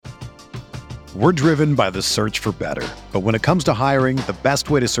We're driven by the search for better. But when it comes to hiring, the best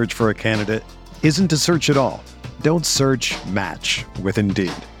way to search for a candidate isn't to search at all. Don't search, match with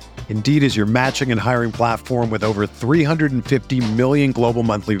Indeed. Indeed is your matching and hiring platform with over 350 million global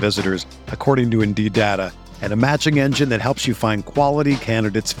monthly visitors, according to Indeed data, and a matching engine that helps you find quality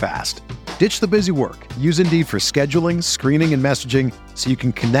candidates fast. Ditch the busy work. Use Indeed for scheduling, screening, and messaging so you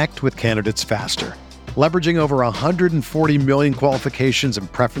can connect with candidates faster. Leveraging over 140 million qualifications and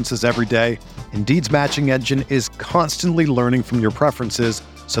preferences every day, Indeed's matching engine is constantly learning from your preferences,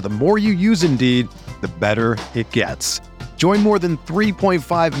 so the more you use Indeed, the better it gets. Join more than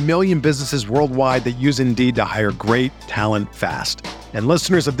 3.5 million businesses worldwide that use Indeed to hire great talent fast. And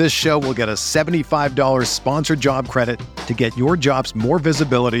listeners of this show will get a $75 sponsored job credit to get your jobs more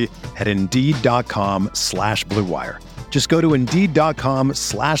visibility at Indeed.com/Blue Wire. Just go to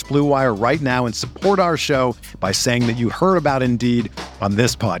Indeed.com/Blue Wire right now and support our show by saying that you heard about Indeed on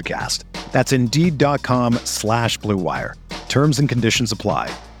this podcast. That's Indeed.com/Blue Wire. Terms and conditions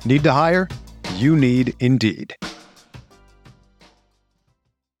apply. Need to hire? You need Indeed.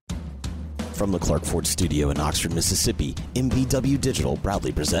 From the Clark Ford Studio in Oxford, Mississippi, MVW Digital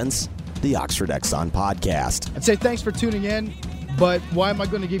proudly presents the Oxford Exxon Podcast. I'd say thanks for tuning in, but why am I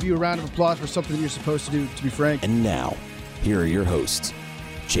going to give you a round of applause for something that you're supposed to do, to be frank? And now, here are your hosts,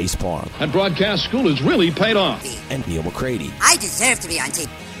 Chase Parham. And broadcast school has really paid off. And Neil McCready. I deserve to be on TV.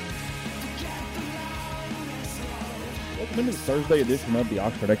 Welcome into the Thursday edition of the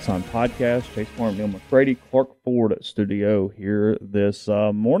Oxford Exxon Podcast. Chase Parham, Neil McCready, Clark Ford Studio here this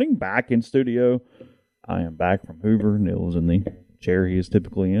morning. Back in studio. I am back from Hoover. Neil is in the chair he is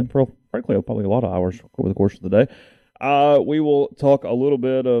typically in for, frankly, probably a lot of hours over the course of the day. We will talk a little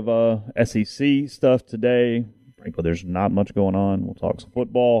bit of SEC stuff today. Frankly, there's not much going on. We'll talk some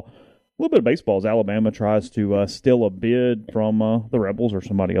football. A little bit of baseball as Alabama tries to steal a bid from the Rebels or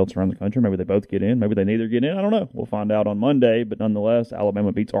somebody else around the country. Maybe they both get in. Maybe they neither get in. I don't know. We'll find out on Monday. But nonetheless,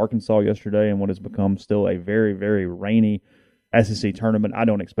 Alabama beats Arkansas yesterday in what has become still a very, very rainy SEC tournament. I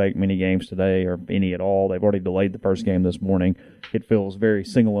don't expect many games today or any at all. They've already delayed the first game this morning. It feels very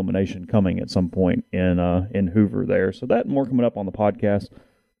single elimination coming at some point in Hoover there. So that and more coming up on the podcast.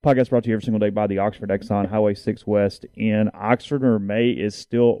 Podcast brought to you every single day by the Oxford Exxon, Highway 6 West in Oxford. May is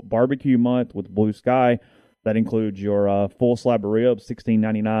still barbecue month with Blue Sky. That includes your full slab of ribs,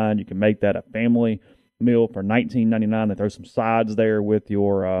 $16.99. You can make that a family meal for $19.99. They throw some sides there with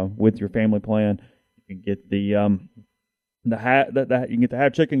your family plan. You can get you can get the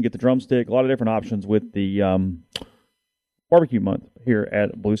half chicken, get the drumstick, a lot of different options with the barbecue month here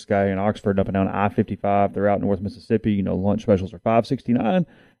at Blue Sky in Oxford, up and down I-55 throughout North Mississippi. You know, lunch specials are $5.69.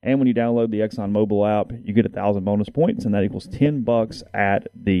 And when you download the Exxon mobile app, you get 1,000 bonus points, and that equals $10 at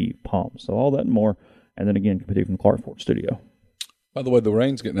the pump. So all that and more. And then again, competing from the Clark Ford Studio. By the way, the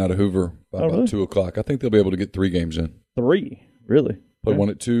rain's getting out of Hoover by about 2 o'clock. I think they'll be able to get 3 games in. 3? Really? Play one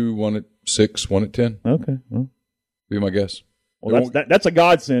at 2, one at 6, one at 10. Okay. Well, be my guess. Well, that's a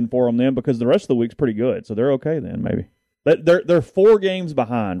godsend for them then, because the rest of the week's pretty good. So they're okay then, maybe. They're 4 games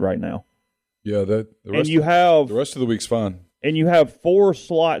behind right now. Yeah, the rest of the week's fine. And you have 4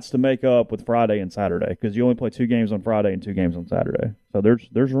 slots to make up with Friday and Saturday, because you only play 2 games on Friday and 2 games on Saturday. So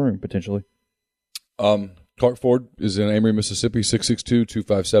there's room potentially. Clark Ford is in Amory, Mississippi,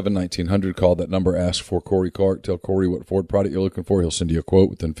 662-257-1900. Call that number, ask for Corey Clark. Tell Corey what Ford product you're looking for. He'll send you a quote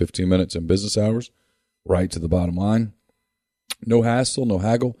within 15 minutes in business hours, right to the bottom line. No hassle, no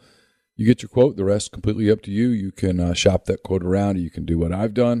haggle. You get your quote. The rest completely up to you. You can shop that quote around. You can do what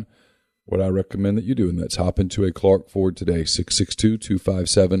I've done, what I recommend that you do, and that's hop into a Clark Ford today,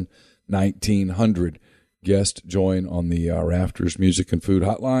 662-257-1900. Guest join on the Rafters Music and Food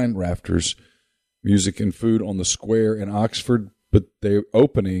Hotline. Rafters Music and Food on the Square in Oxford, but they're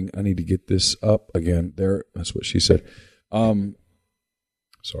opening. I need to get this up again. There, that's what she said. Sorry.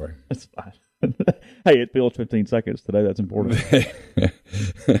 That's fine. Hey, it feels 15 seconds today. That's important.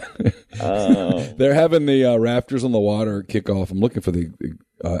 They're having the Rafters on the Water kickoff. I'm looking for the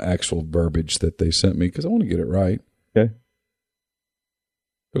actual verbiage that they sent me because I want to get it right. Okay.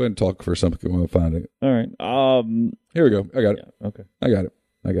 Go ahead and talk for a second while I find it. All right. Here we go. I got it. Yeah, okay. I got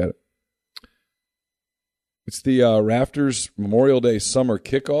it. It's the Rafters Memorial Day Summer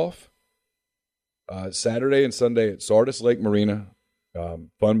Kickoff. Saturday and Sunday at Sardis Lake Marina.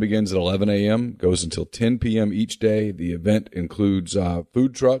 Fun begins at 11 a.m., goes until 10 p.m. each day. The event includes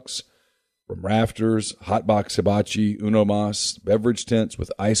food trucks from Rafters, Hot Box Hibachi, Uno Mas, beverage tents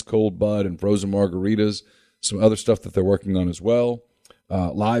with ice-cold bud and frozen margaritas, some other stuff that they're working on as well.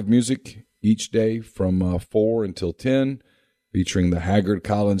 Live music each day from 4 until 10, featuring the Haggard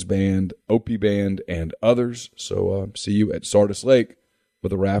Collins Band, Opie Band, and others. So see you at Sardis Lake for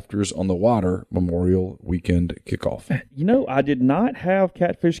the Rafters on the Water Memorial Weekend kickoff? You know, I did not have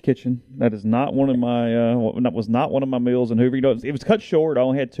Catfish Kitchen. That is not one of my. That was not one of my meals in Hoover. You know, it was cut short. I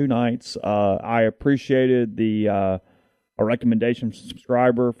only had 2 nights. I appreciated a recommendation from a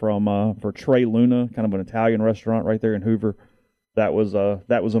subscriber for Trey Luna, kind of an Italian restaurant right there in Hoover. That was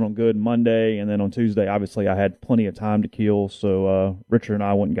on good Monday, and then on Tuesday, obviously, I had plenty of time to kill. So Richard and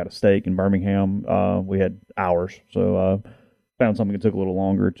I went and got a steak in Birmingham. We had hours, so found something that took a little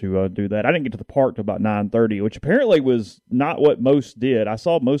longer to do that. I didn't get to the park till about 9:30, which apparently was not what most did. I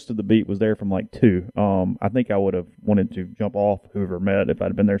saw most of the beat was there from like 2. I think I would have wanted to jump off Hoover Met if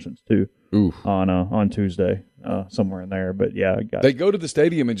I'd been there since 2 on Tuesday, somewhere in there. But yeah, They go to the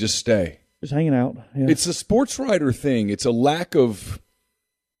stadium and just stay. Just hanging out. Yeah. It's a sports writer thing. It's a lack of.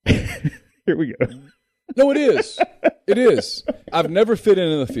 Here we go. No, it is. It is. I've never fit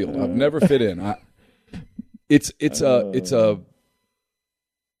in the field. I've never fit in. It's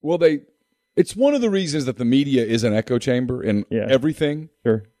one of the reasons that the media is an echo chamber in everything.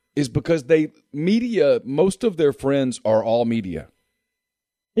 Sure. Is because most of their friends are all media.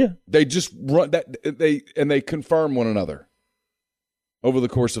 Yeah. They just run that they confirm one another over the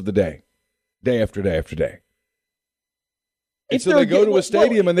course of the day after day after day. And so they go to a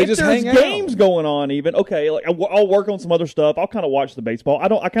stadium and they just hang out. If there's games going on, even okay, like I'll work on some other stuff. I'll kind of watch the baseball.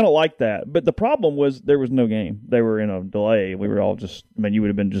 I kind of like that. But the problem was there was no game. They were in a delay. We were all just. I mean, you would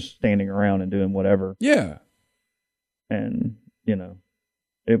have been just standing around and doing whatever. Yeah. And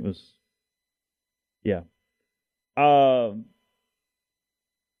it was. Yeah.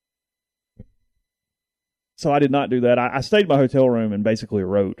 So I did not do that. I stayed in my hotel room and basically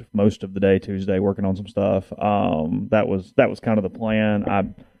wrote most of the day Tuesday, working on some stuff. That was kind of the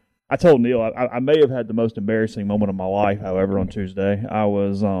plan. I told Neil I may have had the most embarrassing moment of my life. However, on Tuesday, I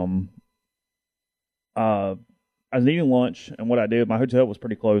was eating lunch, and what I did, my hotel was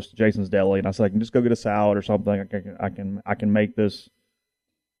pretty close to Jason's Deli, and I said I can just go get a salad or something. I can make this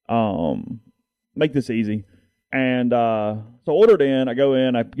easy. And so I ordered in. I go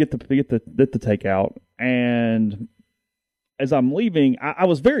in. I get the takeout. And as I'm leaving, I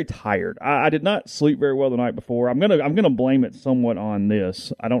was very tired. I did not sleep very well the night before. I'm gonna blame it somewhat on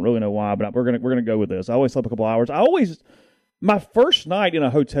this. I don't really know why, but we're gonna go with this. I always slept a couple hours. My first night in a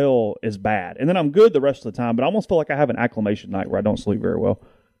hotel is bad, and then I'm good the rest of the time. But I almost feel like I have an acclimation night where I don't sleep very well.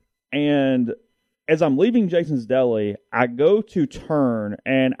 And as I'm leaving Jason's Deli, I go to turn,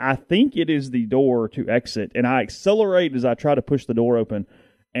 and I think it is the door to exit, and I accelerate as I try to push the door open,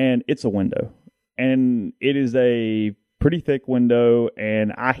 and it's a window. And it is a pretty thick window,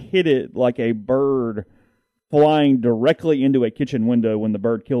 and I hit it like a bird flying directly into a kitchen window when the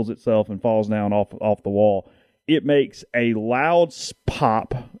bird kills itself and falls down off the wall. It makes a loud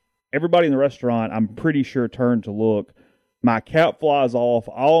pop. Everybody in the restaurant, I'm pretty sure, turned to look. My cap flies off.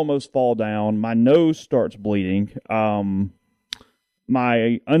 I almost fall down. My nose starts bleeding. My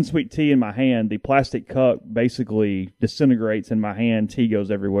unsweet tea in my hand, the plastic cup basically disintegrates in my hand. Tea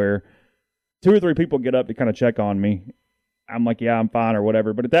goes everywhere. 2 or 3 people get up to kind of check on me. I'm like, yeah, I'm fine or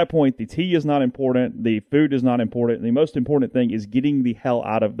whatever. But at that point, the tea is not important. The food is not important. The most important thing is getting the hell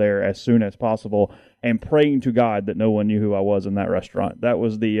out of there as soon as possible and praying to God that no one knew who I was in that restaurant. That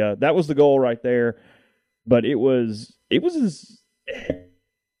was the goal right there. But it was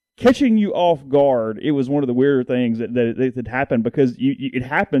catching you off guard. It was one of the weirder things that happened because it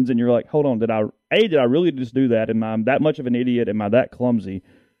happens and you're like, hold on, did I really just do that? Am I that much of an idiot? Am I that clumsy?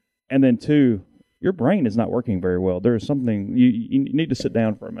 And then 2, your brain is not working very well. There's something you need to sit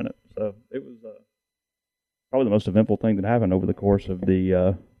down for a minute. So it was probably the most eventful thing that happened over the course of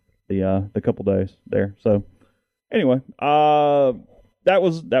the couple days there. So anyway, that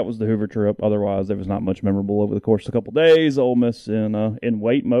was the Hoover trip. Otherwise, there was not much memorable over the course of a couple days. Ole Miss in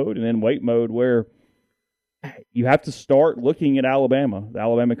wait mode, and in wait mode where you have to start looking at Alabama.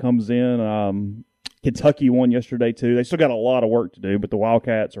 Alabama comes in. Kentucky won yesterday, too. They still got a lot of work to do, but the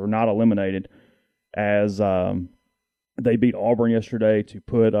Wildcats are not eliminated as they beat Auburn yesterday to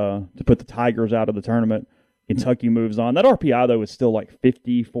put the Tigers out of the tournament. Kentucky moves on. That RPI, though, is still like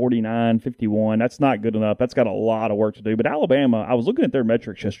 50, 49, 51. That's not good enough. That's got a lot of work to do. But Alabama, I was looking at their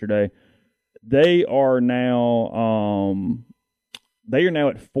metrics yesterday. They are now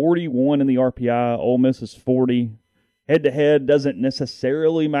at 41 in the RPI. Ole Miss is 40. Head-to-head doesn't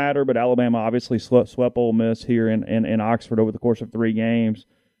necessarily matter, but Alabama obviously swept Ole Miss here in Oxford over the course of 3 games.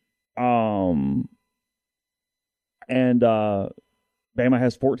 And Bama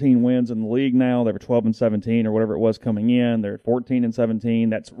has 14 wins in the league now. They were 12-17 or whatever it was coming in. They're at 14-17.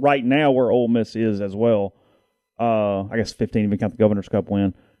 That's right now where Ole Miss is as well. I guess 15 if you count the Governor's Cup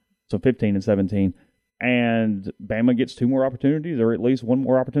win. So 15-17. and Bama gets 2 more opportunities, or at least 1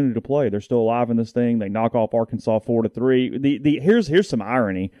 more opportunity to play. They're still alive in this thing. They knock off Arkansas 4-3. Here's some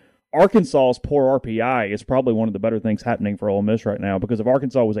irony. Arkansas's poor RPI is probably one of the better things happening for Ole Miss right now, because if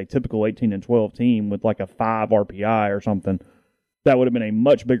Arkansas was a typical 18-12 team with like a 5 RPI or something, that would have been a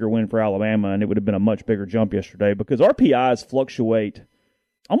much bigger win for Alabama, and it would have been a much bigger jump yesterday, because RPIs fluctuate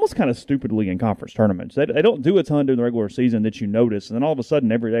almost kind of stupidly in conference tournaments. They don't do a ton during the regular season that you notice, and then all of a sudden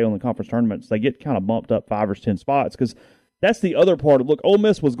every day on the conference tournaments they get kind of bumped up 5 or 10 spots, because that's the other part of, look, Ole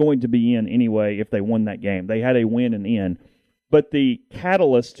Miss was going to be in anyway if they won that game. They had a win and in. But the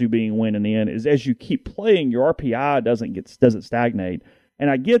catalyst to being win and in is as you keep playing, your RPI doesn't stagnate. And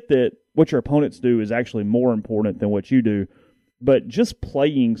I get that what your opponents do is actually more important than what you do, but just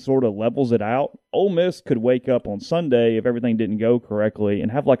playing sort of levels it out. Ole Miss could wake up on Sunday if everything didn't go correctly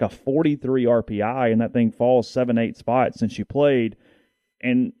and have like a 43 RPI, and that thing falls 7-8 spots since you played,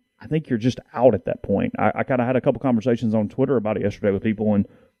 and I think you're just out at that point. I kind of had a couple conversations on Twitter about it yesterday with people, and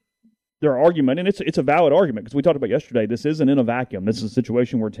their argument, and it's a valid argument, because we talked about yesterday, this isn't in a vacuum. This is a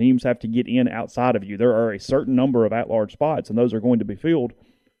situation where teams have to get in outside of you. There are a certain number of at-large spots, and those are going to be filled.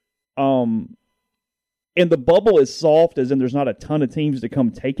 And the bubble is soft, as in there's not a ton of teams to come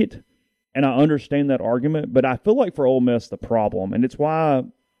take it, and I understand that argument, but I feel like for Ole Miss, the problem, and it's why,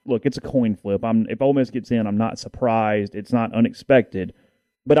 look, it's a coin flip. If Ole Miss gets in, I'm not surprised. It's not unexpected,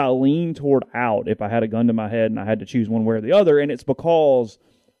 but I lean toward out if I had a gun to my head and I had to choose one way or the other, and it's because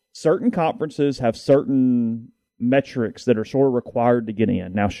certain conferences have certain metrics that are sort of required to get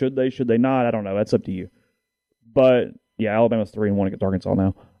in. Now, should they not? I don't know. That's up to you. But, yeah, Alabama's 3-1 against Arkansas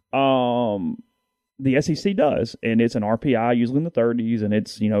now. The SEC does, and it's an RPI usually in the 30s, and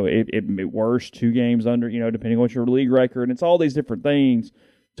it's, it worst 2 games under, depending on what your league record, and it's all these different things,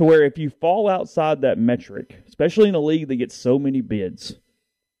 to where if you fall outside that metric, especially in a league that gets so many bids,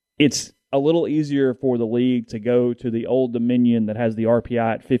 it's a little easier for the league to go to the Old Dominion that has the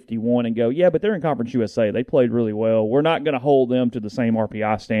RPI at 51 and go, yeah, but they're in Conference USA. They played really well. We're not going to hold them to the same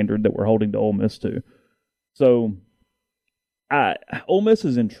RPI standard that we're holding to Ole Miss to. So Ole Miss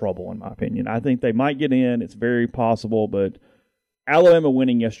is in trouble, in my opinion. I think they might get in. It's very possible, but Alabama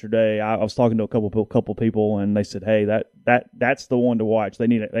winning yesterday, I was talking to a couple people, and they said, hey, that's the one to watch. They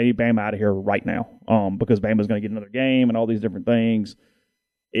need Bama out of here right now, because Bama's going to get another game and all these different things.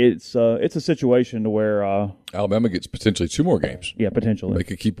 It's a situation to where Alabama gets potentially 2 more games. Yeah, potentially. They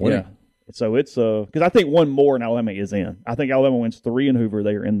could keep winning. Yeah. So it's because I think 1 more and Alabama is in. I think Alabama wins 3 in Hoover.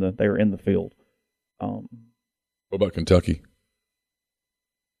 They are in the field. What about Kentucky?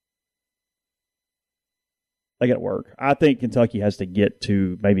 They got to work. I think Kentucky has to get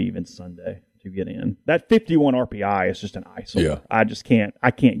to maybe even Sunday to get in. That 51 RPI is just an eyesore. Yeah.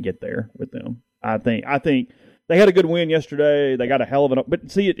 I can't get there with them. I think they had a good win yesterday. They got a hell of an –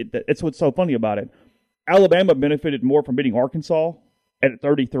 but see, it's what's so funny about it. Alabama benefited more from beating Arkansas at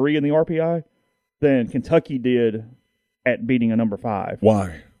 33 in the RPI than Kentucky did at beating a number 5.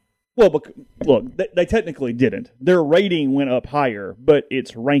 Why? Well, look, they technically didn't. Their rating went up higher, but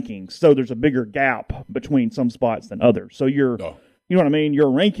it's rankings, so there's a bigger gap between some spots than others. So you know what I mean? Your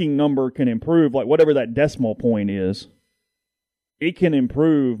ranking number can improve, like whatever that decimal point is. It can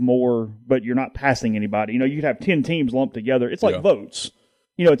improve more, but you're not passing anybody. You could have 10 teams lumped together. It's like votes.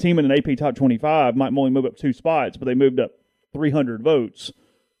 A team in an AP Top 25 might only move up 2 spots, but they moved up 300 votes.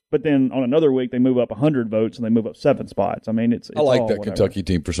 But then on another week, they move up 100 votes and they move up 7 spots. I mean, it's I like that whatever. Kentucky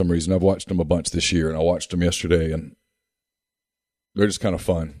team for some reason. I've watched them a bunch this year, and I watched them yesterday, and they're just kind of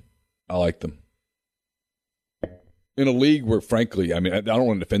fun. I like them. In a league where, frankly, I mean, I don't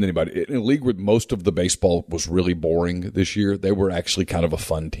want to defend anybody. In a league where most of the baseball was really boring this year, they were actually kind of a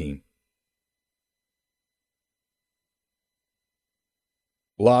fun team.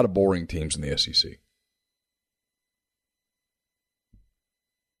 A lot of boring teams in the SEC.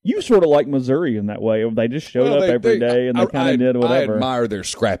 You sort of like Missouri in that way. They just showed up every day and they kind of did whatever. I admire their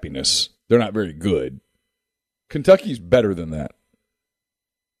scrappiness. They're not very good. Kentucky's better than that.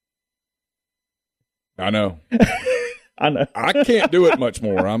 I know. I know. I can't do it much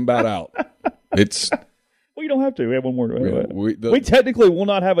more. I'm about out. Well, you don't have to. We have one more. We technically will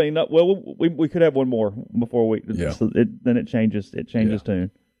not have enough. Well, we could have one more before we. Yeah. So then it changes. It changes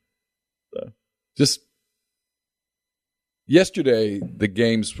tune. So. Just yesterday, the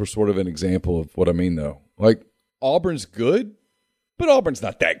games were sort of an example of what I mean, though. Like Auburn's good, but Auburn's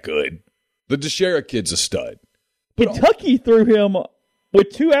not that good. The DeShera kid's a stud. Kentucky threw him with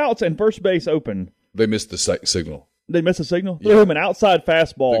 2 outs and first base open. They missed the signal. They missed a signal? Threw him an outside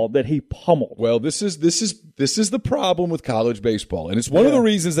fastball that he pummeled. Well, this is the problem with college baseball, and it's one of the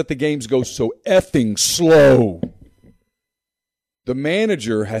reasons that the games go so effing slow. the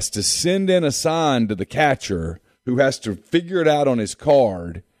manager has to send in a sign to the catcher who has to figure it out on his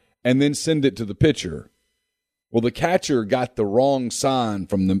card and then send it to the pitcher. Well, the catcher got the wrong sign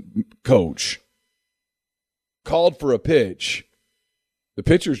from the coach, called for a pitch. The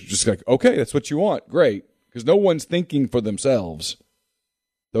pitcher's just like, okay, that's what you want. Great. Because no one's thinking for themselves.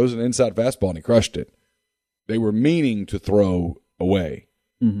 Throws an inside fastball, and he crushed it. They were meaning to throw away.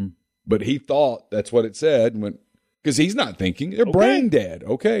 Mm-hmm. But he thought that's what it said. Because he's not thinking. They're brain dead.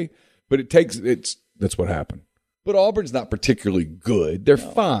 Okay. But that's what happened. But Auburn's not particularly good. They're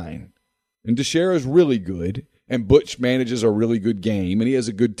fine. And Teixeira's really good. And Butch manages a really good game. And he has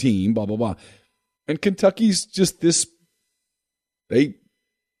a good team, blah, blah, blah. And Kentucky's just this.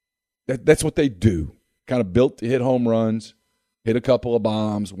 That's what they do. Kind of built to hit home runs, hit a couple of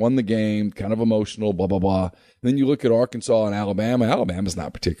bombs, won the game, kind of emotional, blah, blah, blah. And then you look at Arkansas and Alabama. Alabama's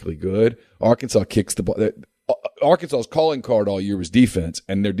not particularly good. Arkansas kicks the ball. Arkansas's calling card all year was defense,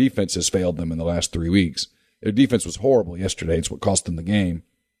 and their defense has failed them in the last 3 weeks. Their defense was horrible yesterday. It's what cost them the game.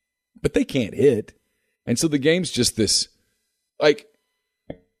 But they can't hit. And so the game's just this, like,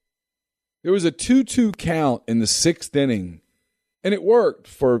 there was a 2-2 count in the 6th inning, and it worked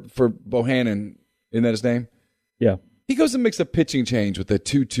for Bohannon. Isn't that his name? Yeah. He goes and makes a pitching change with a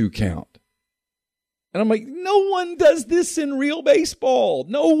 2-2 count. And I'm like, no one does this in real baseball.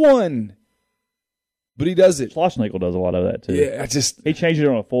 No one. But he does it. Schlossnagle does a lot of that, too. Yeah, he changed it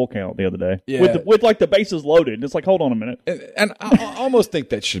on a full count the other day. Yeah. With like the bases loaded. It's like, hold on a minute. And I almost think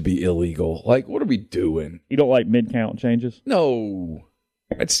that should be illegal. Like, what are we doing? You don't like mid-count changes? No.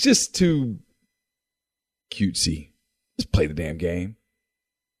 It's just too cutesy. Just play the damn game.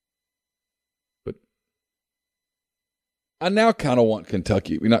 But I now kind of want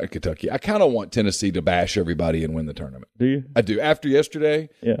Kentucky. Not Kentucky. I kind of want Tennessee to bash everybody and win the tournament. Do you? I do. After yesterday,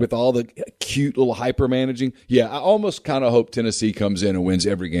 with all the cute little hyper managing, I almost kind of hope Tennessee comes in and wins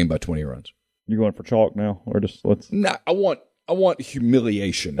every game by 20 runs. You're going for chalk now, or just let's? No, I want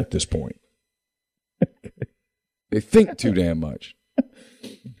humiliation at this point. They think too damn much.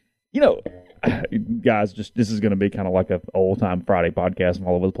 Guys, this is going to be kind of like an old-time Friday podcast from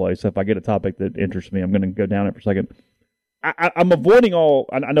all over the place. So if I get a topic that interests me, I'm going to go down it for a second. I'm avoiding all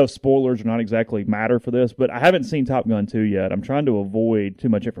 – I know spoilers are not exactly matter for this, but I haven't seen Top Gun 2 yet. I'm trying to avoid too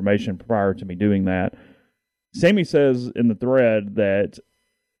much information prior to me doing that. Sammy says in the thread that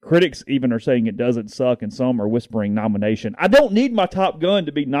critics even are saying it doesn't suck, and some are whispering nomination. I don't need my Top Gun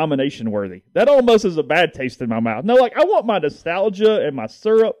to be nomination worthy. That almost is a bad taste in my mouth. No, I want my nostalgia and my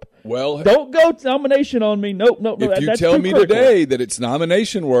syrup. Well, don't go nomination on me. Nope. If you tell me today that it's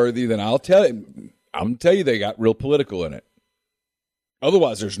nomination worthy, then I'm going to tell you they got real political in it.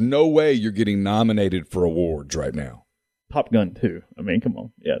 Otherwise, there's no way you're getting nominated for awards right now. Top Gun 2. I mean, come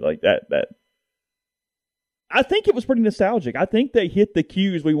on. Yeah, like that. I think it was pretty nostalgic. I think they hit the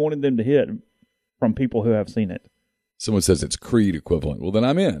cues we wanted them to hit from people who have seen it. Someone says it's Creed equivalent. Well, then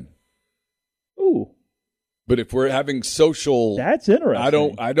I'm in. Ooh. But if we're having social... That's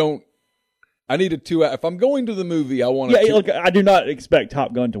interesting. I need a 2 hour... If I'm going to the movie, I want to... Yeah, look, I do not expect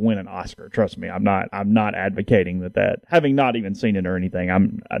Top Gun to win an Oscar. Trust me. I'm not advocating that. Having not even seen it or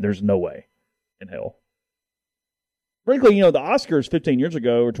anything, there's no way in hell. Frankly, the Oscars 15 years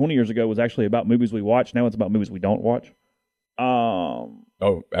ago or 20 years ago was actually about movies we watch. Now it's about movies we don't watch. Oh,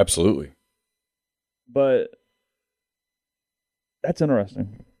 absolutely. But that's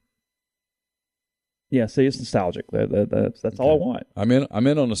interesting. Yeah, see, it's nostalgic. That's all I want. I'm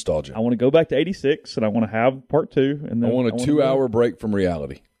in on nostalgia. I want to go back to '86, and I want to have part 2. And then I want a 2-hour break from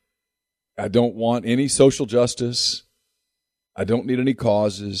reality. I don't want any social justice. I don't need any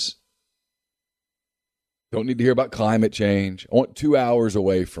causes. Don't need to hear about climate change. I want 2 hours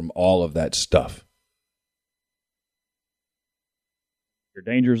away from all of that stuff. Your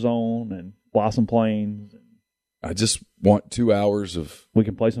Danger Zone and Blossom Plains. I just want 2 hours of... We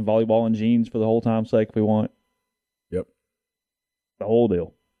can play some volleyball in jeans for the whole time's sake if we want. Yep. The whole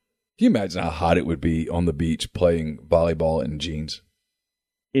deal. Can you imagine how hot it would be on the beach playing volleyball in jeans?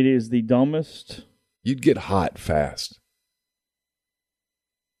 It is the dumbest... You'd get hot fast.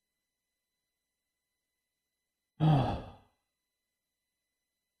 I'm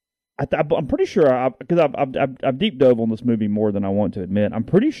pretty sure, because I've deep dove on this movie more than I want to admit. I'm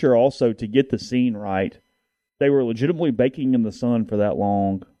pretty sure also to get the scene right, they were legitimately baking in the sun for that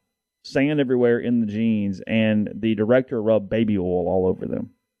long, sand everywhere in the jeans, and the director rubbed baby oil all over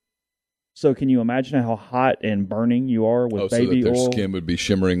them. So can you imagine how hot and burning you are with baby so that oil? their skin would be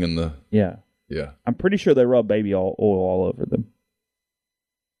shimmering in the... Yeah. Yeah. I'm pretty sure they rubbed baby oil all over them.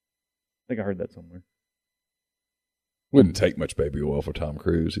 I think I heard that somewhere. Wouldn't take much baby oil for Tom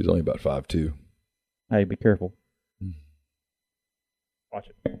Cruise. He's only about 5'2". Hey, be careful. Watch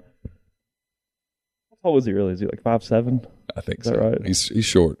it. How tall is he really? Is he like 5'7"? I think Is that so. right? He's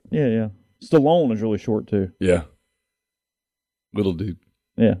short. Yeah. Stallone is really short too. Yeah. Little dude.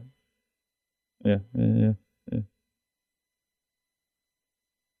 Yeah.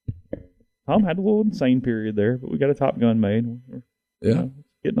 Tom had a little insane period there, but we got a Top Gun made. Yeah.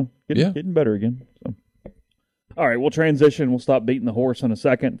 Getting better again. So. All right, we'll transition. We'll stop beating the horse in a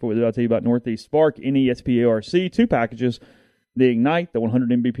second before we do. I'll tell you about Northeast Spark, NESPARC, 2 packages, the Ignite, the 100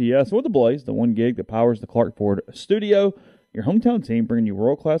 Mbps, or the Blaze, the 1 gig that powers the Clark Ford studio. Your hometown team bringing you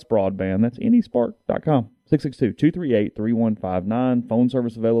world-class broadband. That's nespark.com. 662-238-3159. Phone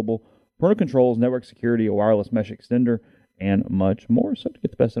service available. Parental controls, network security, a wireless mesh extender, and much more. So to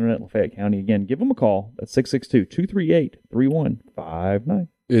get the best internet in Lafayette County, again, give them a call. That's 662-238-3159.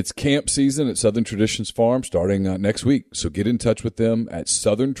 It's camp season at Southern Traditions Farm starting next week. So get in touch with them at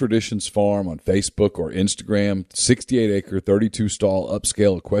Southern Traditions Farm on Facebook or Instagram. 68-acre, 32-stall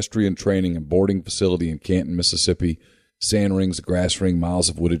upscale equestrian training and boarding facility in Canton, Mississippi. Sand rings, a grass ring, miles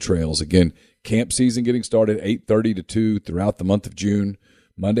of wooded trails. Again, camp season getting started 8:30 to 2 throughout the month of June,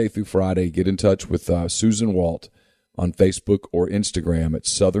 Monday through Friday. Get in touch with Susan Walt on Facebook or Instagram at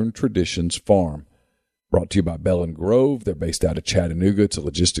Southern Traditions Farm. Brought to you by Bell & Grove. They're based out of Chattanooga. It's a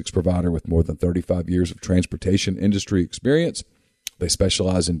logistics provider with more than 35 years of transportation industry experience. They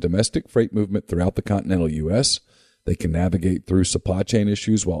specialize in domestic freight movement throughout the continental U.S. They can navigate through supply chain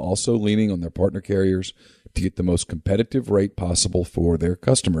issues while also leaning on their partner carriers to get the most competitive rate possible for their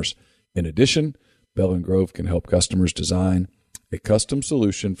customers. In addition, Bell & Grove can help customers design a custom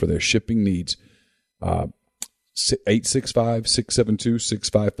solution for their shipping needs.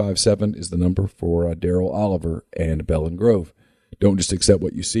 865-672-6557 is the number for Daryl Oliver and Bell & Grove. Don't just accept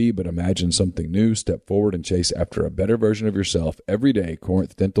what you see, but imagine something new. Step forward and chase after a better version of yourself. Every day,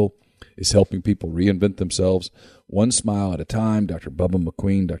 Corinth Dental is helping people reinvent themselves one smile at a time. Dr. Bubba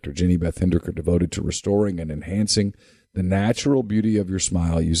McQueen, Dr. Jenny Beth Hendrick are devoted to restoring and enhancing the natural beauty of your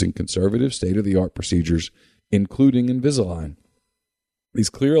smile using conservative, state-of-the-art procedures, including Invisalign. These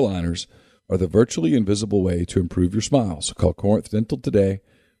clear aligners are the virtually invisible way to improve your smile. So call Corinth Dental today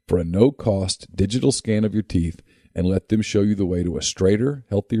for a no-cost digital scan of your teeth and let them show you the way to a straighter,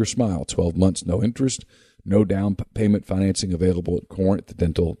 healthier smile. 12 months, no interest, no down payment financing available at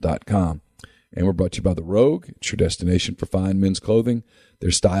corinthdental.com. And we're brought to you by The Rogue. It's your destination for fine men's clothing.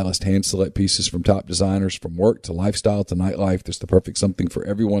 Their stylist hand-select pieces from top designers, from work to lifestyle to nightlife. There's the perfect something for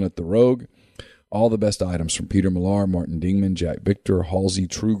everyone at The Rogue. All the best items from Peter Millar, Martin Dingman, Jack Victor, Halsey,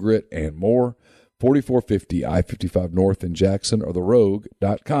 True Grit, and more. 4450 I-55 North in Jackson or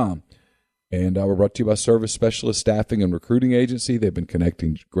therogue.com. And we're brought to you by Service Specialist Staffing and Recruiting Agency. They've been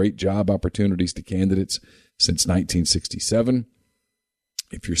connecting great job opportunities to candidates since 1967.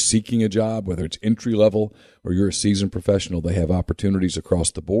 If you're seeking a job, whether it's entry-level or you're a seasoned professional, they have opportunities across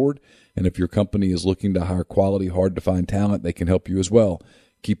the board. And if your company is looking to hire quality, hard-to-find talent, they can help you as well.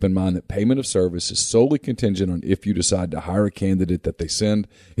 Keep in mind that payment of service is solely contingent on if you decide to hire a candidate that they send.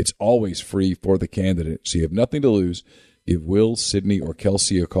 It's always free for the candidate, so you have nothing to lose. Give Will, Sydney, or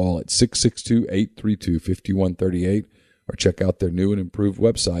Kelsey a call at 662-832-5138 or check out their new and improved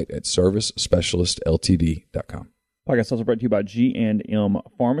website at servicespecialistltd.com. Podcast also brought to you by G&M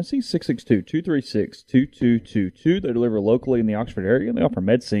Pharmacy, 662-236-2222. They deliver locally in the Oxford area, and they offer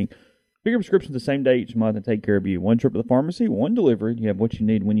MedSync. Pick your prescriptions the same day each month and take care of you. One trip to the pharmacy, one delivery. You have what you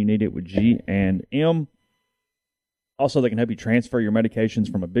need when you need it with G&M. Also, they can help you transfer your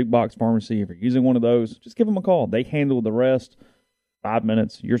medications from a big box pharmacy. If you're using one of those, just give them a call. They handle the rest. 5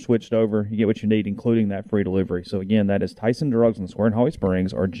 minutes, you're switched over. You get what you need, including that free delivery. So, again, that is Tyson Drugs on the Square in Holly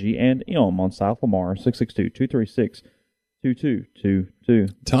Springs or G&M on South Lamar,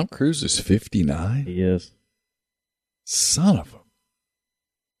 662-236-2222. Tom Cruise is 59? He is. Son of a...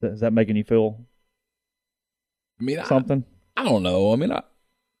 Is that making you feel something? I don't know. I mean, I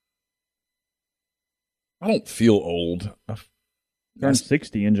don't feel old. Turned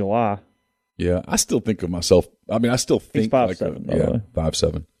 60 in July. Yeah, I still think of myself. I mean, I still think He's 5'7", by the way.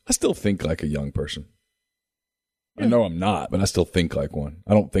 5'7". I still think like a young person. I know I'm not, but I still think like one.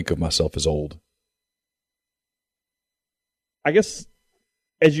 I don't think of myself as old. I guess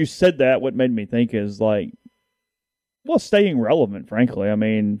as you said that, what made me think is like, well, staying relevant, frankly. I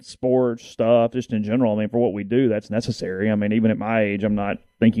mean, sports stuff, just in general. I mean, for what we do, that's necessary. I mean, even at my age, I'm not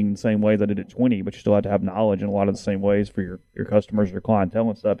thinking the same way that I did at 20, but you still have to have knowledge in a lot of the same ways for your customers, your clientele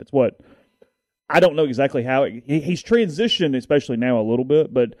and stuff. It's what I don't know exactly how he's transitioned, especially now a little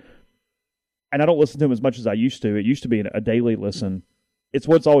bit, and I don't listen to him as much as I used to. It used to be a daily listen. It's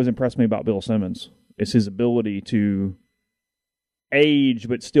what's always impressed me about Bill Simmons is his ability to age,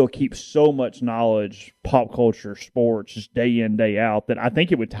 but still keep so much knowledge, pop culture, sports, just day in, day out, that I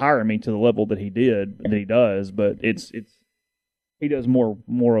think it would tire me to the level that he does. But he does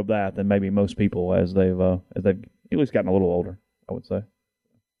more of that than maybe most people as they've at least gotten a little older, I would say. I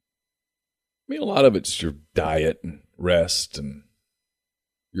mean, a lot of it's your diet and rest and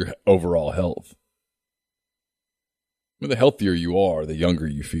your overall health. I mean, the healthier you are, the younger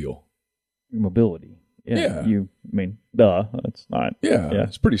you feel. Your mobility. Yeah. That's not. Yeah,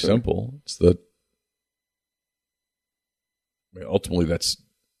 it's pretty simple. Ultimately, that's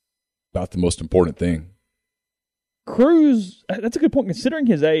about the most important thing. Cruz, that's a good point. Considering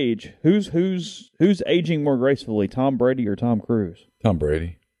his age, who's aging more gracefully, Tom Brady or Tom Cruise? Tom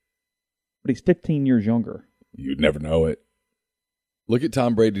Brady. But he's 15 years younger. You'd never know it. Look at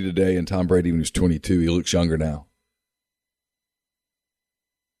Tom Brady today and Tom Brady when he was 22. He looks younger now.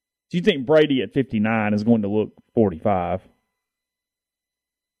 Do you think Brady at 59 is going to look 45?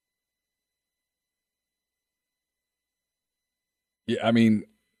 Yeah, I mean,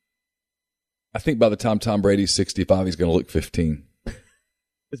 I think by the time Tom Brady's 65, he's going to look 15.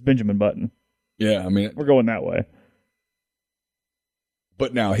 It's Benjamin Button. Yeah, I mean, we're going that way.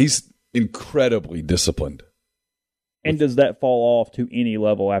 But now he's incredibly disciplined. And does that fall off to any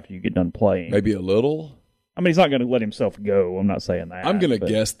level after you get done playing? Maybe a little. I mean, he's not going to let himself go. I'm not saying that. I'm going to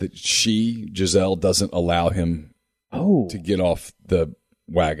guess that Giselle, doesn't allow him to get off the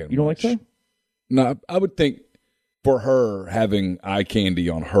wagon. You don't think so? No, I would think for her, having eye candy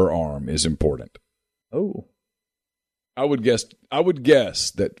on her arm is important. Oh. I would guess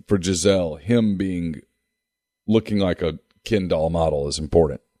that for Giselle, him looking like a Ken doll model is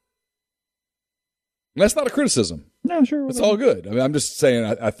important. And that's not a criticism. No, sure. It's all good. I mean, I'm just saying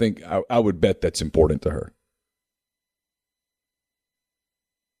I think I would bet that's important to her.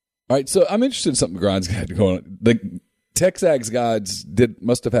 All right, so I'm interested in something Grind's got going on. The Texags guys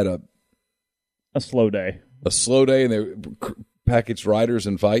must have had a slow day. A slow day, and they packaged riders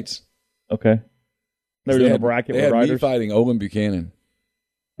and fights. Okay. They were doing a bracket with riders? Me fighting Olin Buchanan.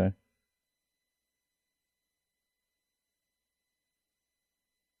 Okay.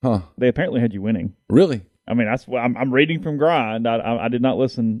 Huh. They apparently had you winning. Really? I mean, that's what I'm reading from Grind. I did not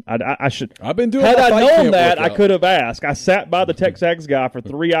listen. I should. I've been doing. Had I known that, I could have asked. I sat by the Texags guy for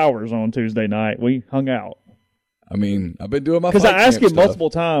 3 hours on Tuesday night. We hung out. I mean, I've been doing my because I asked him multiple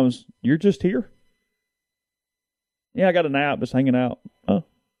times. You're just here? Yeah, I got a nap, just hanging out. Oh,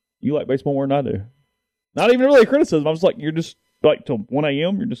 you like baseball more than I do. Not even really a criticism. I was like, you're just like till 1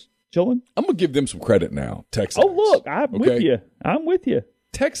 a.m. You're just chilling. I'm gonna give them some credit now. Texags. Oh look, I'm with you. I'm with you.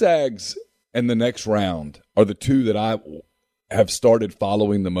 Texags and the next round are the two that I have started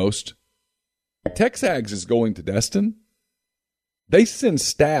following the most. Texags is going to Destin. They send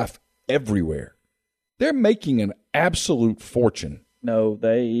staff everywhere. They're making an absolute fortune. No,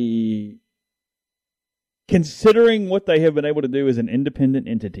 considering what they have been able to do as an independent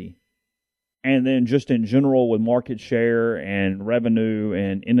entity, and then just in general with market share and revenue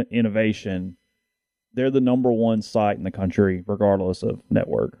and innovation, they're the number one site in the country, regardless of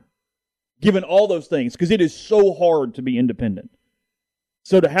network. Given all those things, because it is so hard to be independent.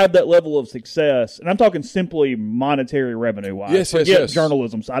 So to have that level of success, and I'm talking simply monetary revenue-wise. Forget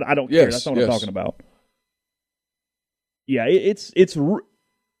journalism. So I don't care. That's not what I'm talking about. Yeah, it's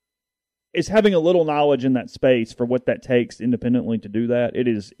having a little knowledge in that space for what that takes independently to do that. It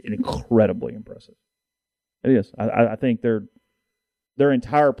is incredibly impressive. It is. I think their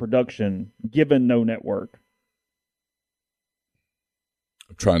entire production, given no network.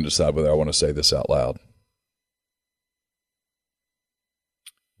 I'm trying to decide whether I want to say this out loud.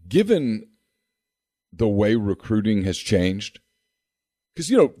 Given the way recruiting has changed,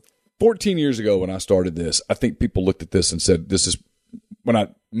 because, 14 years ago when I started this, I think people looked at this and said, this is when I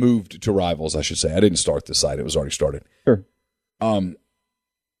moved to Rivals, I should say. I didn't start this site. It was already started. Sure. The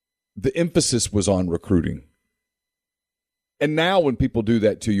emphasis was on recruiting. And now when people do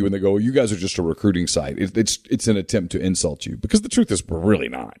that to you and they go, you guys are just a recruiting site, it's an attempt to insult you. Because the truth is, we're really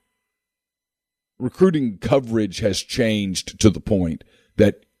not. Recruiting coverage has changed to the point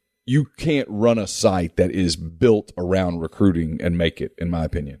that you can't run a site that is built around recruiting and make it, in my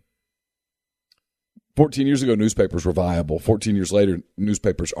opinion. 14 years ago, newspapers were viable. 14 years later,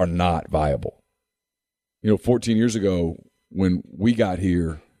 newspapers are not viable. 14 years ago, when we got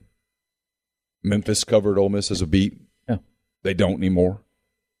here, Memphis covered Ole Miss as a beat. Yeah. They don't anymore.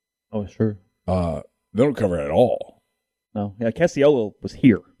 Oh, sure. They don't cover it at all. No. Yeah, Cassiola was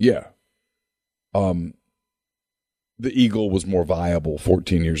here. Yeah. the Eagle was more viable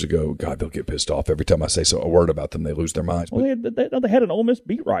 14 years ago. God, they'll get pissed off every time I say a word about them. They lose their minds. Well, they had an Ole Miss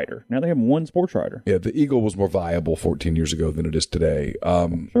beat writer. Now they have one sports writer. Yeah, the Eagle was more viable 14 years ago than it is today.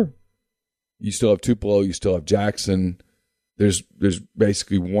 Sure. You still have Tupelo. You still have Jackson. There's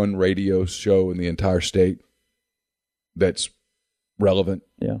basically one radio show in the entire state that's relevant.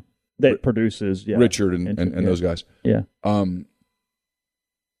 Yeah. That produces Richard and those guys. Yeah.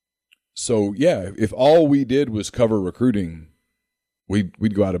 So, yeah, if all we did was cover recruiting,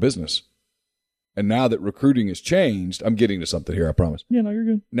 we'd go out of business. And now that recruiting has changed, I'm getting to something here, I promise. Yeah, no, you're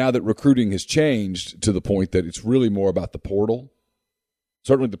good. Now that recruiting has changed to the point that it's really more about the portal,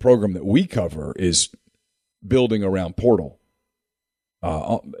 certainly the program that we cover is building around portal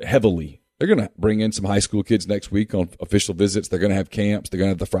heavily. They're going to bring in some high school kids next week on official visits. They're going to have camps. They're going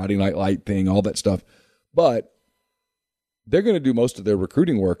to have the Friday Night Light thing, all that stuff. But they're going to do most of their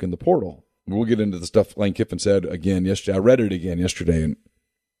recruiting work in the portal. We'll get into the stuff Lane Kiffin said again yesterday. I read it again yesterday, and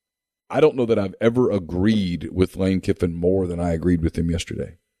I don't know that I've ever agreed with Lane Kiffin more than I agreed with him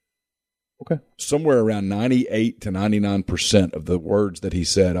yesterday. Okay. Somewhere around 98 to 99% of the words that he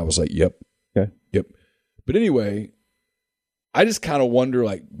said, I was like, yep. Okay. Yep. But anyway, I just kind of wonder,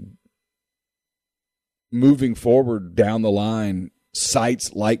 like, moving forward down the line,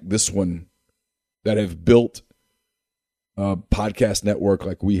 sites like this one that have built a podcast network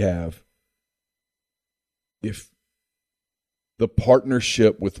like we have, if the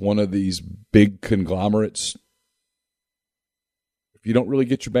partnership with one of these big conglomerates, if you don't really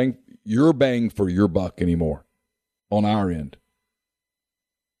get your bang for your buck anymore on our end.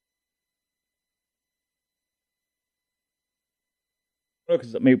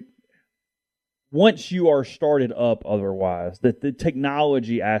 Because, I mean, once you are started up otherwise, the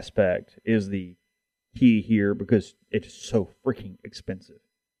technology aspect is the key here because it's so freaking expensive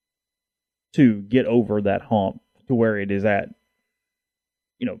to get over that hump to where it is at,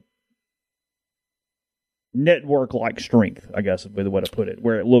 network-like strength, I guess would be the way to put it,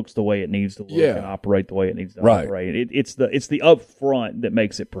 where it looks the way it needs to look and operate the way it needs to operate. It's the upfront that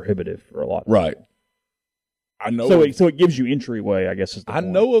makes it prohibitive for a lot of people. I know. So it gives you entryway, I guess. I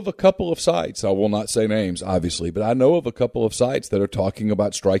know of a couple of sites. I will not say names, obviously, but I know of a couple of sites that are talking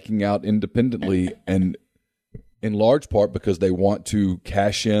about striking out independently, and in large part because they want to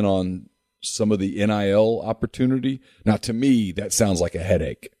cash in on some of the NIL opportunity. Now, to me, that sounds like a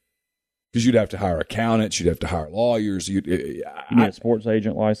headache because you'd have to hire accountants, you'd have to hire lawyers. You need a sports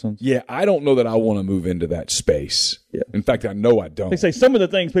agent license. Yeah, I don't know that I want to move into that space. Yeah. In fact, I know I don't. They say some of the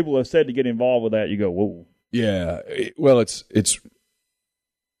things people have said to get involved with that, you go, whoa. Yeah, well, it's.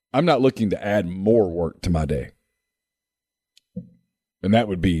 I'm not looking to add more work to my day, and that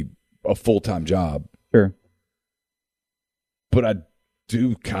would be a full-time job. Sure, but I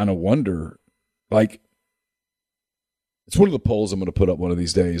do kind of wonder, like, it's one of the polls I'm going to put up one of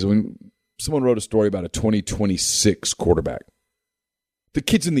these days. I mean, someone wrote a story about a 2026 quarterback. The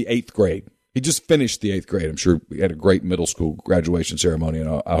kid's in the 8th grade. He just finished the 8th grade. I'm sure he had a great middle school graduation ceremony,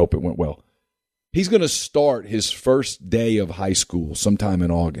 and I hope it went well. He's going to start his first day of high school sometime in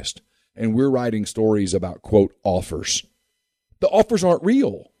August, and we're writing stories about, quote, offers. The offers aren't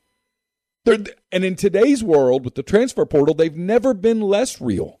real. And in today's world, with the transfer portal, they've never been less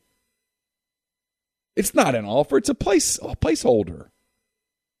real. It's not an offer. It's a placeholder.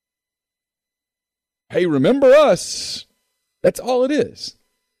 Hey, remember us. That's all it is.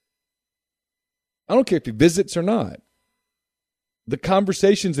 I don't care if he visits or not. The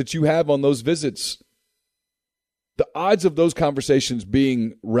conversations that you have on those visits, the odds of those conversations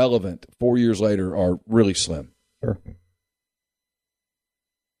being relevant 4 years later are really slim. Sure.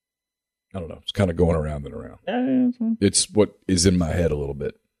 I don't know. It's kind of going around and around. Yeah, it's what is in my head a little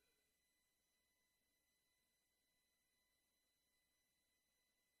bit.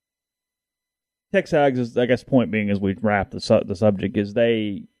 TexAgs, I guess, point being as we wrap the subject is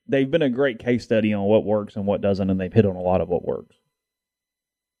they've been a great case study on what works and what doesn't, and they've hit on a lot of what works.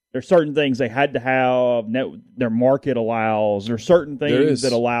 There's certain things they had to have. Their market allows. There's certain things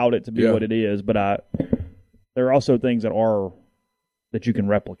that allowed it to be what it is, but there are also things that you can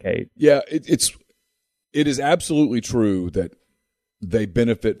replicate. Yeah, it is absolutely true that they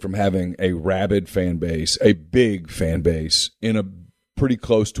benefit from having a rabid fan base, a big fan base in a pretty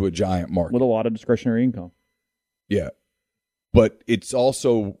close to a giant market with a lot of discretionary income. Yeah, but it's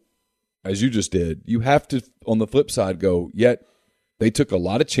also, as you just did, you have to on the flip side go. Yet they took a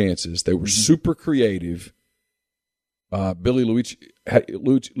lot of chances. They were super creative. Billy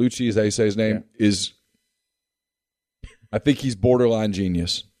Lucci, as they say his name, is. I think he's borderline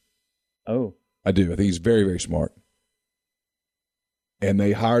genius. Oh. I do. I think he's very, very smart. and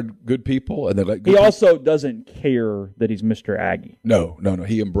they hired good people, and they let good He people. also doesn't care that he's Mr. Aggie. No.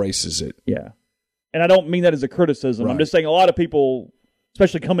 He embraces it. Yeah. And I don't mean that as a criticism. I'm Right. just saying a lot of people,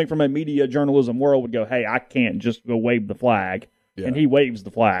 especially coming from a media journalism world, would go, hey, I can't just go wave the flag. Yeah. And he waves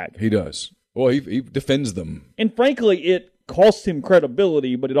the flag. He does. Well, he defends them. And frankly, it costs him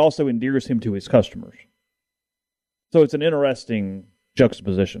credibility, but it also endears him to his customers. So it's an interesting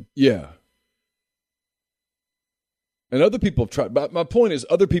juxtaposition. Yeah. And other people have tried. But my point is,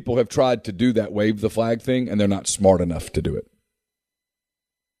 other people have tried to do that wave the flag thing, and they're not smart enough to do it.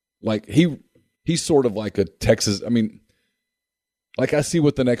 Like, he's sort of like a Texas. I mean, like, I see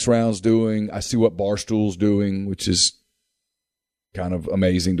what the next round's doing. I see what Barstool's doing, which is kind of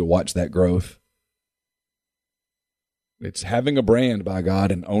amazing to watch that growth. It's having a brand, by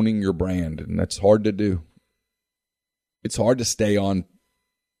God, and owning your brand, and that's hard to do. It's hard to stay on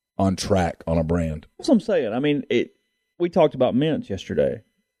track on a brand. That's what I'm saying. I mean, we talked about Mintz yesterday.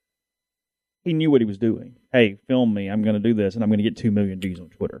 He knew what he was doing. Hey, film me. I'm going to do this, and I'm going to get 2 million views on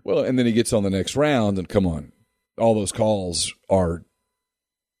Twitter. Well, and then he gets on the next round, and come on. All those calls are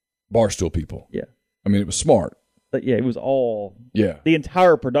Barstool people. Yeah. I mean, it was smart. But yeah, it was all... Yeah. The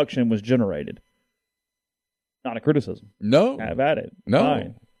entire production was generated. Not a criticism. No. Have at it. No.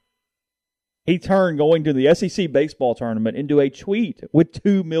 Fine. He turned going to the SEC baseball tournament into a tweet with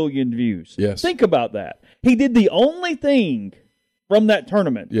 2 million views. Yes. Think about that. He did the only thing from that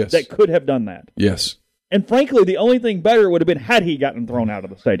tournament that could have done that. Yes. And frankly, the only thing better would have been had he gotten thrown out of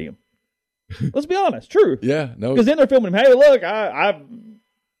the stadium. Let's be honest. True. Yeah. No. Because then they're filming him. Hey, look, I've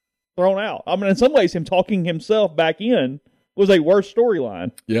thrown out. I mean, in some ways, him talking himself back in was a worse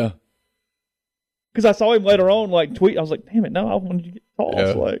storyline. Yeah. Because I saw him later on, like, tweet. I was like, damn it, no, I wanted you to get tossed.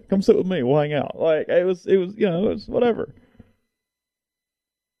 Yeah. Like, come sit with me. We'll hang out. Like, it was whatever.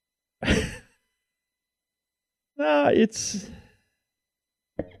 Nah, it's...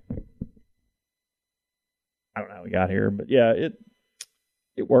 I don't know how we got here, but yeah,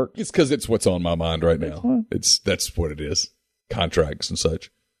 it worked. It's because it's what's on my mind right It's now. fine. That's what it is. Contracts and such.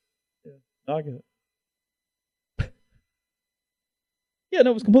 I get it. Yeah,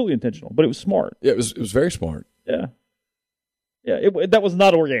 no, it was completely intentional, but it was smart. Yeah, it was very smart. Yeah. Yeah, that was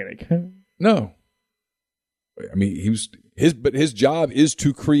not organic. No. I mean, his job is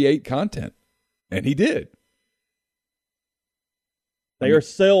to create content, and he did. They are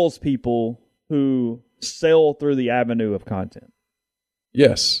salespeople who sell through the avenue of content.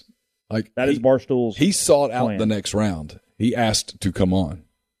 Yes. Like That is Barstool's He sought out plan. the next round. He asked to come on.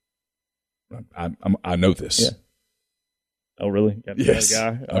 I know this. Yeah. Oh, really? Got Yes.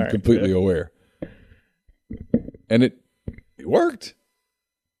 another guy? All I'm right, completely good. aware. And it worked.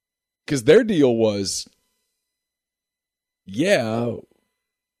 Because their deal was, yeah,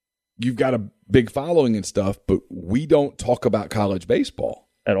 you've got a big following and stuff, but we don't talk about college baseball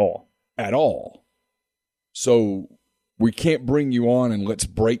At all. at all. So we can't bring you on and let's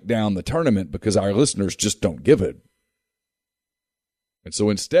break down the tournament because our listeners just don't give it. And so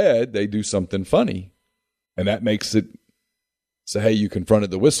instead, they do something funny, and that makes it say, hey, you confronted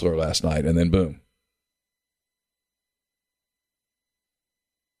the Whistler last night, and then boom.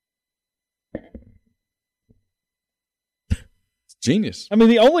 It's genius. I mean,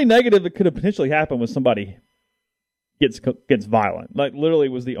 the only negative that could have potentially happened was somebody gets violent. Like, literally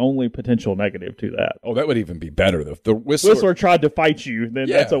was the only potential negative to that. Oh, that would even be better, though. If the Whistler, Whistler tried to fight you, then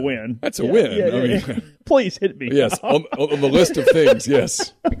Yeah, that's a win. that's a win. Yeah, I yeah, mean- please hit me. yes, on the list of things,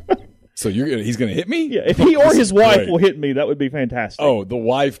 yes. So he's going to hit me? Yeah, if he or This his is wife great. will hit me, that would be fantastic. Oh, the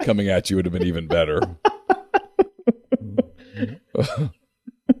wife coming at you would have been even better.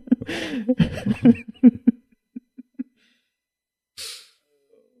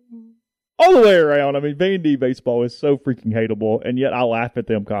 All the way around. I mean, V&D baseball is so freaking hateable, and yet I laugh at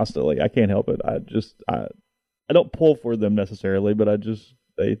them constantly. I can't help it. I don't pull for them necessarily, but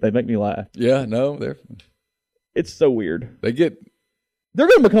they make me laugh. Yeah, no, It's so weird. they get. They're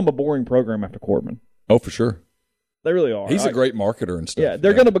going to become a boring program after Corbin. Oh, for sure. They really are. He's a great marketer and stuff. Yeah,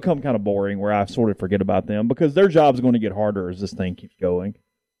 they're going to become kind of boring where I sort of forget about them because their job's going to get harder as this thing keeps going.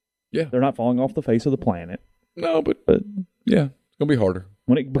 Yeah. They're not falling off the face of the planet. No, but But yeah, it's going to be harder.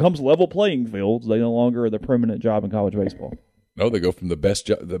 when it becomes level playing fields, they no longer are the permanent job in college baseball. No, they go from the best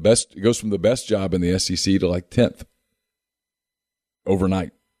job. It goes from the best job in the SEC to like 10th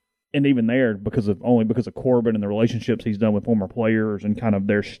overnight. And even there, because of Corbin and the relationships he's done with former players and kind of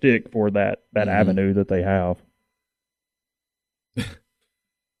their shtick for that avenue that they have.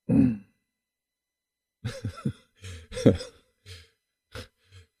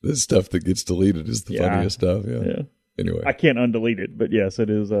 This stuff that gets deleted is the Yeah. funniest stuff. Yeah. Yeah. Anyway, I can't undelete it, but yes, it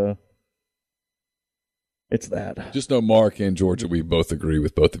is. It's that. Just know, Mark and Georgia, we both agree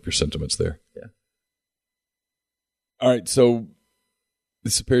with both of your sentiments there. Yeah. All right, so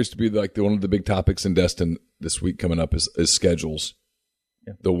this appears to be like one of the big topics in Destin this week coming up is schedules.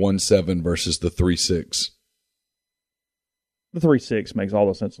 Yeah. The 1-7 versus the 3-6. The 3-6 makes all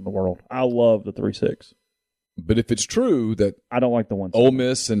the sense in the world. I love the 3-6. But if it's true that I don't like the 1-7. Ole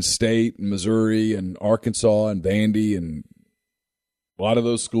Miss and State and Missouri and Arkansas and Vandy and a lot of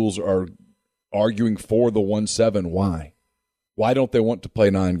those schools are arguing for the 1-7, why? Why don't they want to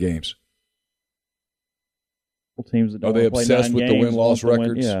play 9 games? Teams that don't Are they want to play obsessed 9 with the games, win-loss want to win.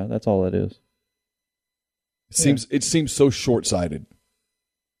 records? Yeah, that's all it is. It seems so short-sighted.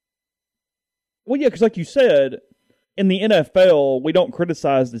 Well, yeah, because like you said, in the NFL, we don't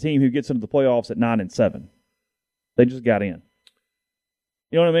criticize the team who gets into the playoffs at 9-7. They just got in.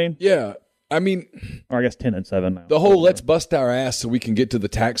 You know what I mean? Yeah. I mean, or I guess 10-7 now. The whole let's bust our ass so we can get to the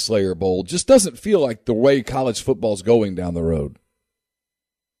Tax Slayer Bowl just doesn't feel like the way college football's going down the road.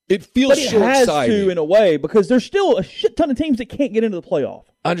 It feels short-sighted. But it has to in a way because there's still a shit ton of teams that can't get into the playoff.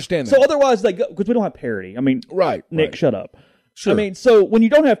 I understand that. So otherwise they go, because we don't have parity. I mean, right, Nick, shut up. Sure. I mean, so when you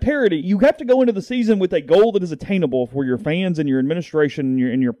don't have parity, you have to go into the season with a goal that is attainable for your fans and your administration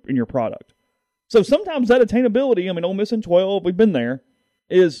and your product. So sometimes that attainability, I mean, Ole Miss in 12, we've been there,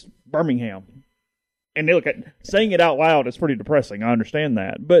 is Birmingham. And they look at saying it out loud is pretty depressing. I understand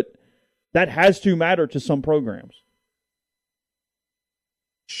that, but that has to matter to some programs.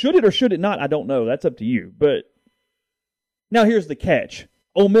 Should it or should it not? I don't know. That's up to you. But now here's the catch: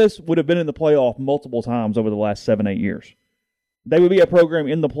 Ole Miss would have been in the playoff multiple times over the last 7-8 years. They would be a program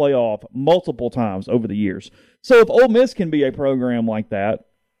in the playoff multiple times over the years. So if Ole Miss can be a program like that,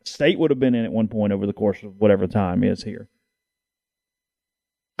 State would have been in at one point over the course of whatever time is here.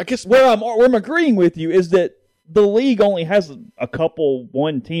 I guess where I'm agreeing with you is that the league only has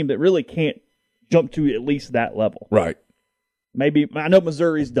one team that really can't jump to at least that level. Right. Maybe I know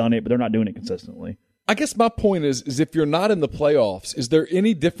Missouri's done it, but they're not doing it consistently. I guess my point is if you're not in the playoffs, is there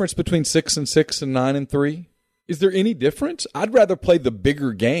any difference between 6-6 and 9-3? Is there any difference? I'd rather play the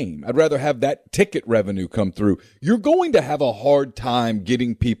bigger game. I'd rather have that ticket revenue come through. You're going to have a hard time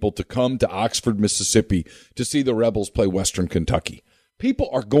getting people to come to Oxford, Mississippi to see the Rebels play Western Kentucky. People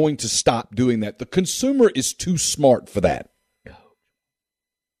are going to stop doing that. The consumer is too smart for that.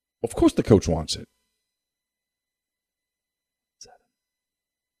 Of course the coach wants it.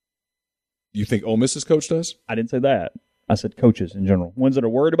 You think Ole Miss's coach does? I didn't say that. I said coaches in general. Ones that are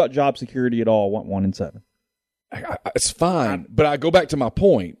worried about job security at all want 1-7. It's fine, but I go back to my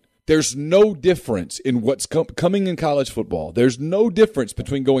point. There's no difference in what's coming in college football. There's no difference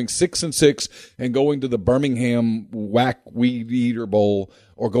between going 6-6 and going to the Birmingham Whack Weed Eater Bowl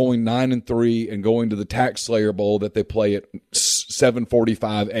or going 9-3 and going to the Tax Slayer Bowl that they play at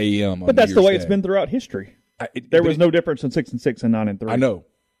 7:45 a.m. But that's the way it's been throughout history. There was no difference in 6-6 and 9-3. I know.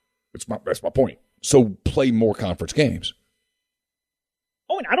 That's my point. So play more conference games.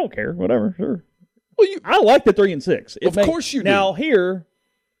 Oh, and I don't care. Whatever. Sure. Well, I like the 3-6. Of course you do. Now here,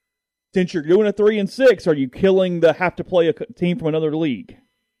 since you're doing a 3-6, are you killing the have to play a team from another league?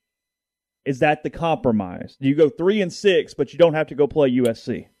 Is that the compromise? Do you go 3-6, but you don't have to go play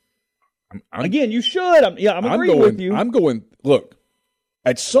USC? Again, you should. I'm agreeing with you. Look,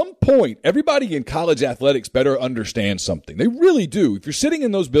 at some point, everybody in college athletics better understand something. They really do. If you're sitting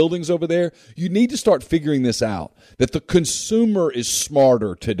in those buildings over there, you need to start figuring this out, that the consumer is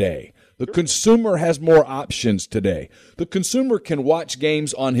smarter today. The consumer has more options today. The consumer can watch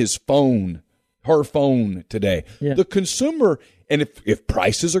games on his phone, her phone today. Yeah. The consumer, and if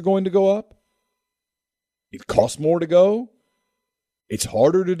prices are going to go up, it costs more to go, it's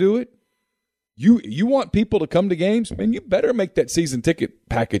harder to do it. You want people to come to games, man, you better make that season ticket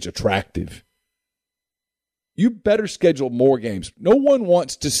package attractive. You better schedule more games. No one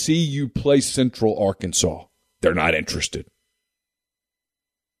wants to see you play Central Arkansas. They're not interested.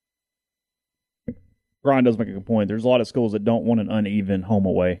 Brian does make a good point. There's a lot of schools that don't want an uneven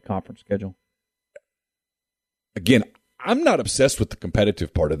home-away conference schedule. Again, I'm not obsessed with the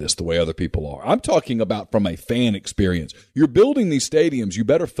competitive part of this the way other people are. I'm talking about from a fan experience. You're building these stadiums. You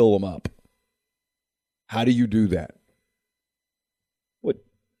better fill them up. How do you do that?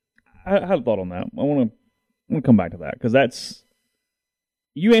 I had a thought on that. I want to come back to that because that's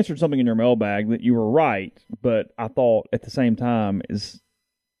 – you answered something in your mailbag that you were right, but I thought at the same time is –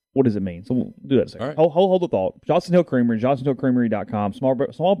 what does it mean? So we'll do that second. Right. Hold the thought. Johnson Hill Creamery, johnsonhillcreamery.com.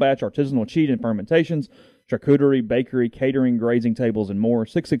 Small batch artisanal cheese and fermentations, charcuterie, bakery, catering, grazing tables, and more.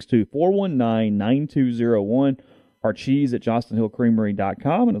 662-419-9201. our cheese at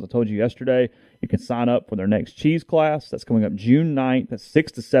johnstonhillcreamery.com. And as I told you yesterday, you can sign up for their next cheese class. That's coming up June 9th at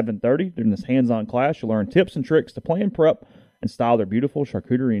 6 to 7:30. During this hands-on class, you'll learn tips and tricks to plan, prep, and style their beautiful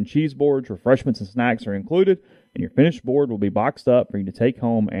charcuterie and cheese boards. Refreshments and snacks are included, and your finished board will be boxed up for you to take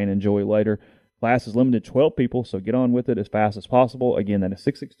home and enjoy later. Class is limited to 12 people, so get on with it as fast as possible. Again, that is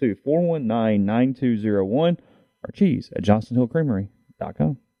 662-419-9201 or cheese at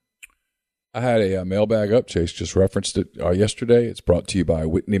johnstonhillcreamery.com. I had a mailbag up. Chase just referenced it yesterday. It's brought to you by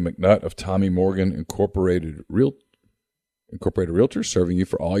Whitney McNutt of Tommy Morgan Incorporated Realtors, serving you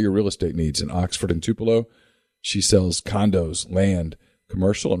for all your real estate needs in Oxford and Tupelo. She sells condos, land,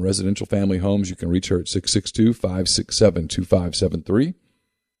 commercial, and residential family homes. You can reach her at 662-567-2573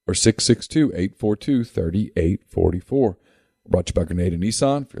 or 662-842-3844. Brought to you by Grenada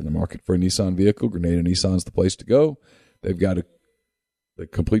Nissan. If you're in the market for a Nissan vehicle, Grenada Nissan's the place to go. They've got a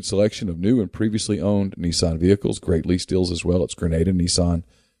complete selection of new and previously owned Nissan vehicles. Great lease deals as well. It's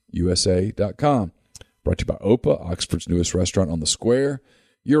GrenadaNissanUSA.com. Brought to you by Opa, Oxford's newest restaurant on the square.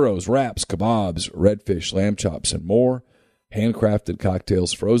 Gyros, wraps, kebabs, redfish, lamb chops, and more. Handcrafted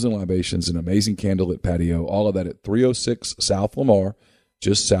cocktails, frozen libations, and amazing candlelit patio. All of that at 306 South Lamar,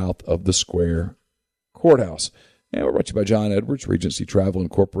 just south of the Square Courthouse. And we're brought to you by John Edwards, Regency Travel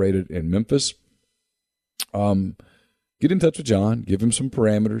Incorporated in Memphis. Get in touch with John. Give him some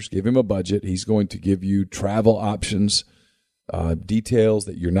parameters. Give him a budget. He's going to give you travel options, details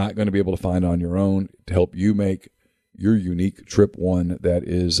that you're not going to be able to find on your own to help you make your unique trip one that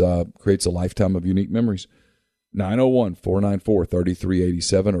is creates a lifetime of unique memories.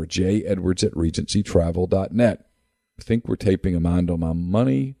 901-494-3387 or jedwards@regencytravel.net. I think we're taping a Mind on My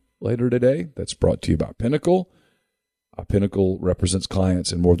Money later today. That's brought to you by Pinnacle. Pinnacle represents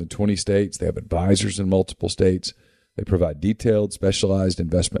clients in more than 20 states. They have advisors in multiple states. They provide detailed, specialized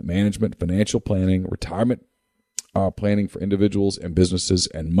investment management, financial planning, retirement planning for individuals and businesses,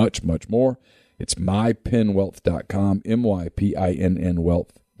 and much, much more. It's mypinwealth.com,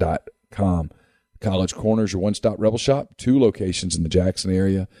 mypinn.wealth.com. College Corner is your one-stop Rebel Shop. 2 locations in the Jackson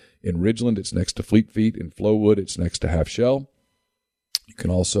area. In Ridgeland, it's next to Fleet Feet. In Flowood, it's next to Half Shell. You can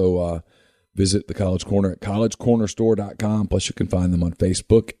also visit the College Corner at collegecornerstore.com. Plus, you can find them on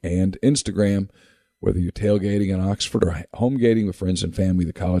Facebook and Instagram. Whether you're tailgating in Oxford or home gating with friends and family,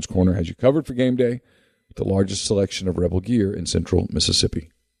 the College Corner has you covered for game day with the largest selection of Rebel gear in central Mississippi.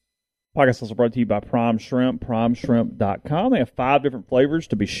 Podcast also brought to you by Prime Shrimp, primeshrimp.com. They have 5 different flavors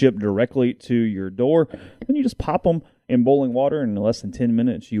to be shipped directly to your door. Then you just pop them in boiling water, and in less than 10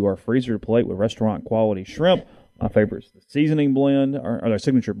 minutes, you are freezer to plate with restaurant-quality shrimp. My favorite is the seasoning blend, or their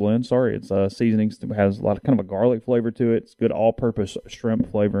signature blend. Sorry, it's seasonings. It has a lot of kind of a garlic flavor to it. It's good all-purpose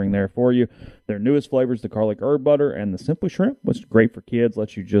shrimp flavoring there for you. Their newest flavors, the garlic herb butter and the Simply Shrimp, which is great for kids.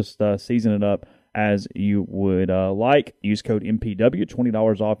 Lets you just season it up as you would like. Use code MPW,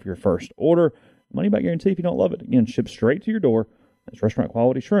 $20 off your first order. Money back guarantee if you don't love it. Again, shipped straight to your door. It's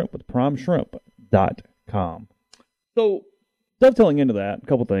restaurant-quality shrimp with primeshrimp.com. So, dovetailing into that, a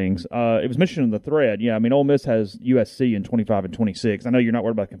couple things. It was mentioned in the thread. Yeah, I mean, Ole Miss has USC in 25 and 26. I know you're not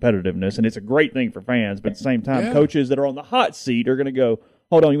worried about competitiveness, and it's a great thing for fans, but at the same time, coaches that are on the hot seat are going to go,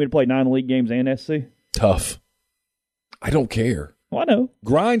 hold on, you want to play 9 league games and SC? Tough. I don't care. Well, I know.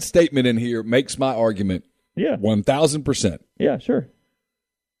 Grind's statement in here makes my argument 1,000%. Yeah, sure.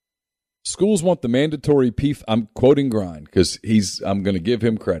 Schools want the mandatory I'm quoting Grind because I'm going to give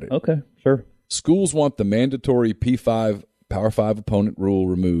him credit. Okay, sure. Schools want the mandatory P5 Power 5 opponent rule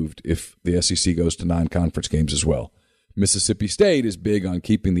removed if the SEC goes to 9 conference games as well. Mississippi State is big on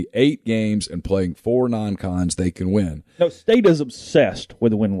keeping the 8 games and playing 4 non-cons they can win. No, State is obsessed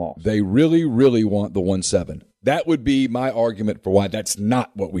with the win-loss. They really, really want the 1-7. That would be my argument for why that's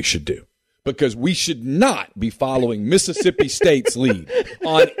not what we should do. Because we should not be following Mississippi State's lead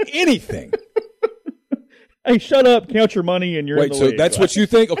on anything. Hey, shut up, count your money, and you're in the league. Wait, so that's what you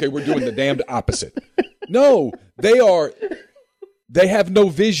think? Okay, we're doing the damned opposite. No, they have no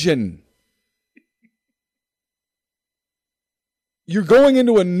vision. You're going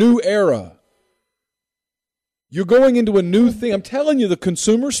into a new era. You're going into a new thing. I'm telling you, the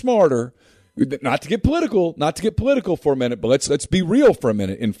consumer's smarter. Not to get political for a minute, but let's be real for a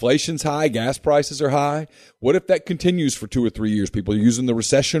minute. Inflation's high, gas prices are high. What if that continues for 2 or 3 years? People are using the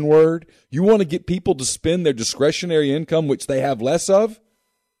recession word. You want to get people to spend their discretionary income, which they have less of?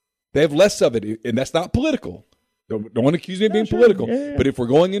 They have less of it, and that's not political. Don't want to accuse me of being political. Yeah. But if we're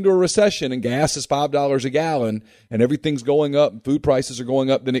going into a recession and gas is $5 a gallon and everything's going up and food prices are going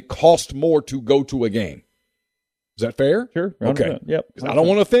up, then it costs more to go to a game. Is that fair? Sure. 100%. Okay. Yep. I don't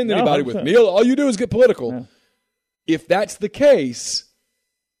want to offend anybody with me. All you do is get political. Yeah. If that's the case,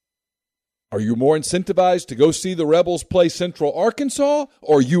 Are you more incentivized to go see the Rebels play Central Arkansas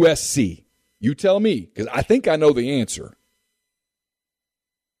or USC? You tell me, because I think I know the answer.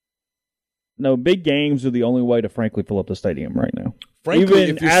 No, big games are the only way to frankly fill up the stadium right now. Frankly,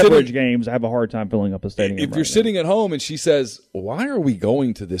 even average games, I have a hard time filling up a stadium. If you're sitting at home and she says, why are we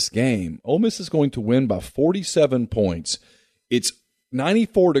going to this game? Ole Miss is going to win by 47 points. It's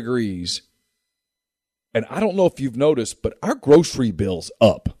 94 degrees. And I don't know if you've noticed, but our grocery bill's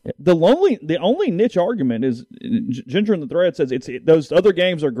up. The only niche argument is Ginger in the thread says those other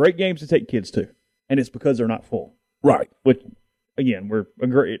games are great games to take kids to, and it's because they're not full. Right. Which, again, we're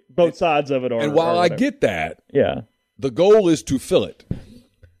agree. Both sides of it are. And while I get that, yeah, the goal is to fill it.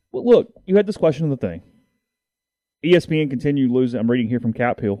 Well, look, you had this question of the thing. ESPN continue losing. I'm reading here from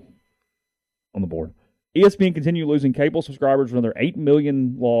Cap Hill on the board. ESPN continue losing cable subscribers with another 8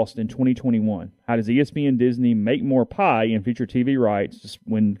 million lost in 2021. How does ESPN Disney make more pie in future TV rights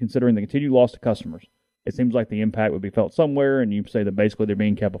when considering the continued loss to customers? It seems like the impact would be felt somewhere, and you say that basically they're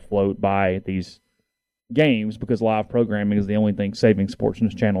being kept afloat by these games because live programming is the only thing saving sports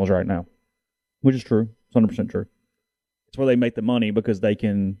news channels right now, which is true. It's 100% true. It's where they make the money because they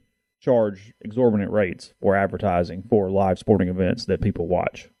can charge exorbitant rates for advertising for live sporting events that people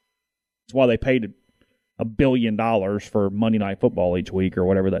watch. It's why they paid $1 billion for Monday Night Football each week or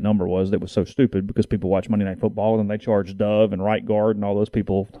whatever that number was. That was so stupid because people watch Monday Night Football and they charge Dove and Right Guard and all those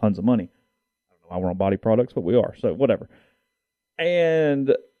people tons of money. I don't know why we're on body products, but we are. So whatever.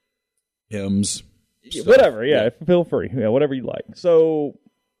 And hymns. Whatever, yeah. Feel free. Yeah, whatever you like. So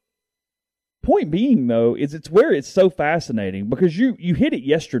point being, though, is it's where it's so fascinating because you hit it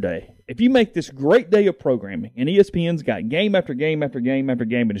yesterday. If you make this great day of programming and ESPN's got game after game after game after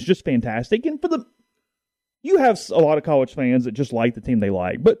game, and it's just fantastic. And you have a lot of college fans that just like the team they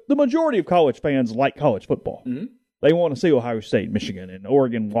like, but the majority of college fans like college football. Mm-hmm. They want to see Ohio State, Michigan, and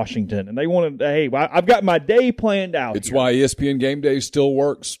Oregon, Washington, and they want to, hey, I've got my day planned out. It's why ESPN Game Day still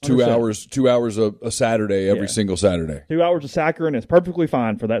works 2 hours, 2 hours a Saturday, every single Saturday. 2 hours of soccer, and it's perfectly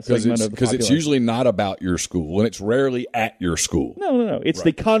fine for that segment of the population. Because it's usually not about your school, and it's rarely at your school. No. It's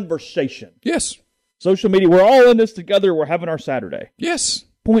the conversation. Yes. Social media, we're all in this together. We're having our Saturday. Yes.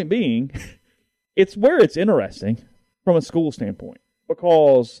 Point being, it's where it's interesting from a school standpoint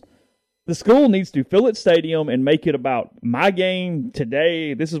because the school needs to fill its stadium and make it about my game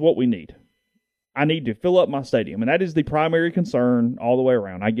today. This is what we need. I need to fill up my stadium, and that is the primary concern all the way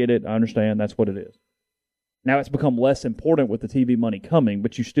around. I get it. I understand. That's what it is. Now it's become less important with the TV money coming,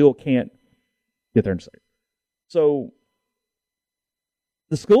 but you still can't get there and say it. So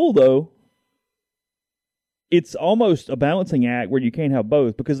the school, though, it's almost a balancing act where you can't have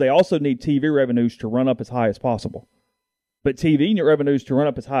both because they also need TV revenues to run up as high as possible. But TV revenues to run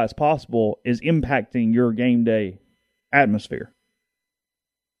up as high as possible is impacting your game day atmosphere.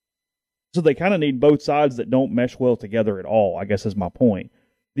 So they kind of need both sides that don't mesh well together at all, I guess is my point.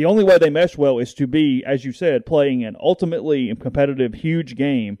 The only way they mesh well is to be, as you said, playing an ultimately competitive, huge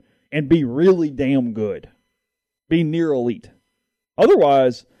game and be really damn good. Be near elite.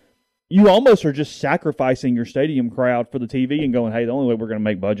 Otherwise, you almost are just sacrificing your stadium crowd for the TV and going, hey, the only way we're going to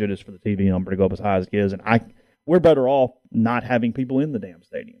make budget is for the TV number to go up as high as it is, and we're better off not having people in the damn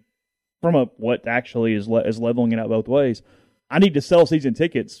stadium. From what actually is leveling it out both ways. I need to sell season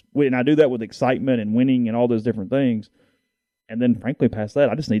tickets, and I do that with excitement and winning and all those different things. And then, frankly, past that,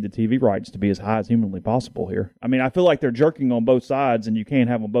 I just need the TV rights to be as high as humanly possible here. I mean, I feel like they're jerking on both sides, and you can't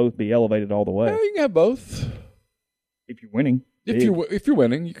have them both be elevated all the way. Yeah, you can have both. If you're winning. If you're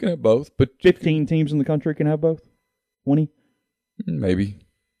winning, you can have both. But 15 teams in the country can have both? 20? Maybe.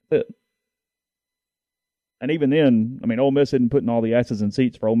 And even then, I mean, Ole Miss isn't putting all the asses in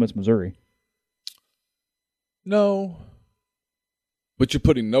seats for Ole Miss, Missouri. No. But you're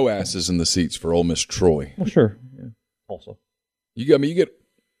putting no asses in the seats for Ole Miss, Troy. Well, sure. Yeah. Also. I'm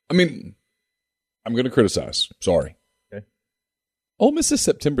going to criticize. Sorry. Okay. Ole Miss's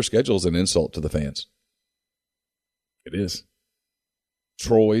September schedule is an insult to the fans. It is.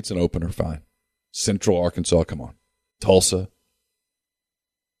 Troy, it's an opener, fine. Central Arkansas, come on. Tulsa.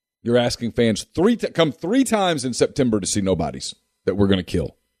 You're asking fans come 3 times in September to see nobodies that we're going to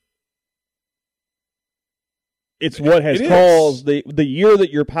kill. It's what has caused the year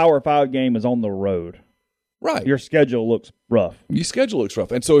that your Power 5 game is on the road. Right. Your schedule looks rough. Your schedule looks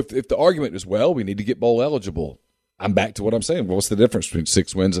rough. And so if the argument is, well, we need to get bowl eligible, I'm back to what I'm saying. What's the difference between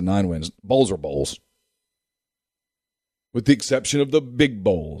 6 wins and 9 wins? Bowls are bowls. With the exception of the big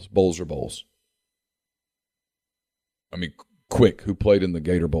bowls. Bowls are bowls. I mean, Quick, who played in the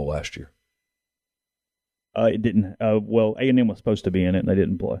Gator Bowl last year. It didn't. Well, A&M was supposed to be in it, and they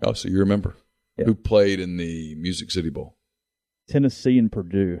didn't play. Oh, so you remember. Yeah. Who played in the Music City Bowl? Tennessee and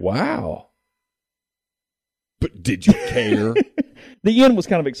Purdue. Wow. But did you care? The end was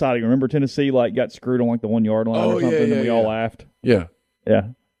kind of exciting. Remember Tennessee got screwed on the 1 yard line or something, and we all laughed. Yeah. Yeah.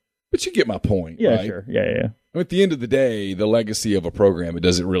 But you get my point, Yeah, right? sure. Yeah. I mean, at the end of the day, the legacy of a program, it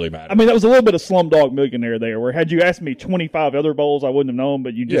doesn't really matter. I mean, that was a little bit of Slumdog Millionaire there, where had you asked me 25 other bowls, I wouldn't have known,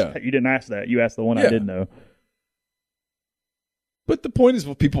 but you didn't ask that. You asked the one I did know. But the point is,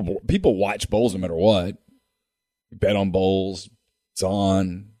 people watch bowls no matter what. You bet on bowls. It's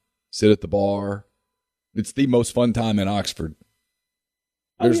on. Sit at the bar. It's the most fun time in Oxford.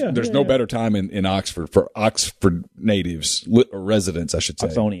 There's no better time in Oxford for Oxford natives, or residents, I should say.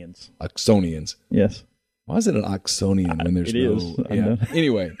 Oxonians. Yes. Why is it an Oxonian when there's it is. Yeah.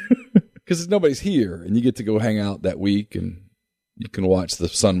 Anyway, because nobody's here, and you get to go hang out that week, and you can watch the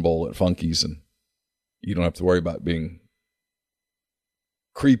Sun Bowl at Funky's, and you don't have to worry about being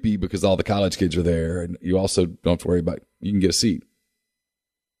creepy because all the college kids are there, and you also don't have to worry about you can get a seat.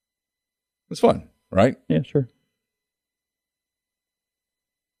 It's fun, right? Yeah, sure.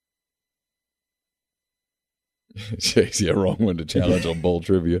 Chase, yeah, wrong one to challenge on bowl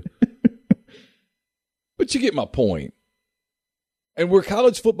trivia. But you get my point. And where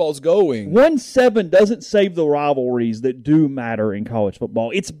college football's going. 1-7 doesn't save the rivalries that do matter in college football.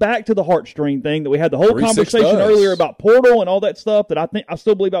 It's back to the heartstring thing that we had the whole conversation earlier about portal and all that stuff that I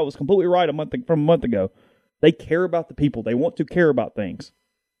still believe I was completely right from a month ago. They care about the people. They want to care about things.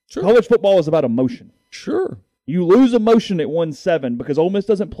 Sure. College football is about emotion. Sure. You lose emotion at 1-7 because Ole Miss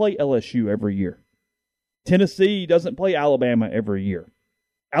doesn't play LSU every year. Tennessee doesn't play Alabama every year.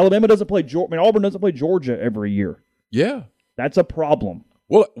 Auburn doesn't play Georgia every year. Yeah. That's a problem.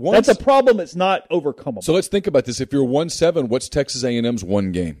 Well, that's a problem that's not overcomable. So let's think about this. If you're 1-7, what's Texas A&M's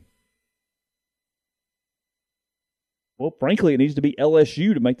one game? Well, frankly, it needs to be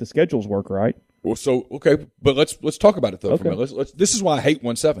LSU to make the schedules work right. Well, so okay, but let's talk about it though. Okay. For a minute. This is why I hate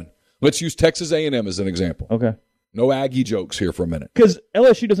 1-7. Let's use Texas A&M as an example. Okay. No Aggie jokes here for a minute. Because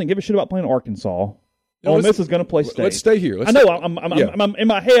LSU doesn't give a shit about playing Arkansas. Ole Miss is going to play State. Let's stay here. I'm in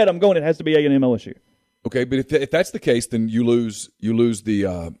my head. I'm going. It has to be A&M LSU. Okay, but if that's the case, then you lose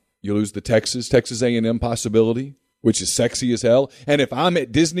the Texas A&M possibility, which is sexy as hell. And if I'm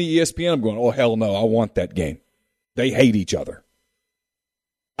at Disney ESPN, I'm going, oh hell no, I want that game. They hate each other.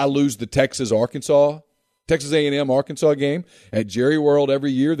 I lose the Texas A&M Arkansas game at Jerry World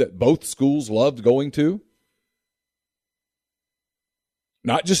every year that both schools loved going to.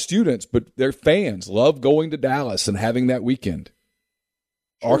 Not just students, but their fans love going to Dallas and having that weekend.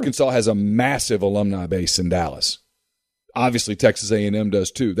 Sure. Arkansas has a massive alumni base in Dallas. Obviously, Texas A&M does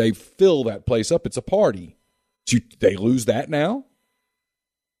too. They fill that place up. It's a party. They lose that now?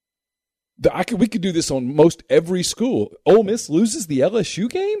 We could do this on most every school. Ole Miss loses the LSU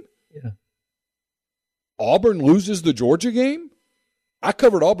game? Yeah. Auburn loses the Georgia game? I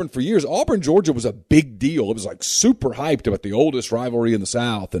covered Auburn for years. Auburn, Georgia was a big deal. It was super hyped about the oldest rivalry in the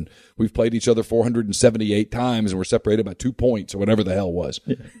South, and we've played each other 478 times, and we're separated by 2 points or whatever the hell was.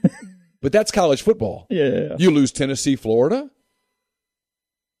 Yeah. But that's college football. Yeah. You lose Tennessee, Florida.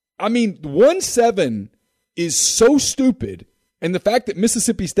 I mean, 1-7 is so stupid, and the fact that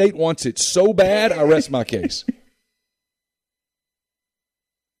Mississippi State wants it so bad, I rest my case.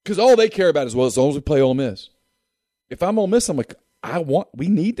 Because all they care about is, well, as long as we play Ole Miss. If I'm Ole Miss, I'm like, we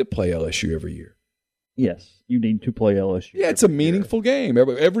need to play LSU every year. Yes, you need to play LSU. Yeah, it's a meaningful game.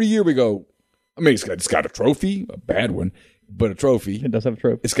 Every year we go, I mean, it's got a trophy, a bad one, but a trophy. It does have a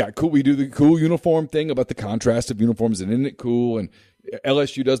trophy. It's got cool. We do the cool uniform thing about the contrast of uniforms, and isn't it cool? And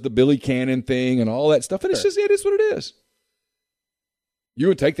LSU does the Billy Cannon thing and all that stuff, and it's just, it is what it is. You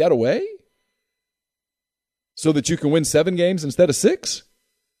would take that away so that you can win 7 games instead of 6?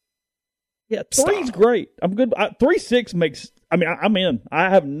 Yeah, 3's great. I'm good. 3-6 makes. I mean, I'm in. I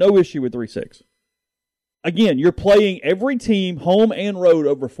have no issue with 3-6. Again, you're playing every team, home and road,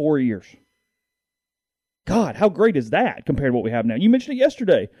 over 4 years. God, how great is that compared to what we have now? You mentioned it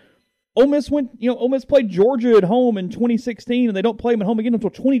yesterday. Ole Miss played Georgia at home in 2016, and they don't play them at home again until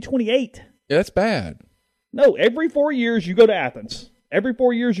 2028. Yeah, that's bad. No, every 4 years you go to Athens. Every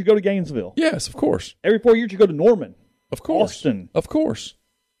 4 years you go to Gainesville. Yes, of course. Every 4 years you go to Norman. Of course. Austin. Of course.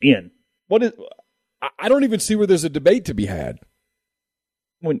 In. What is? I don't even see where there's a debate to be had.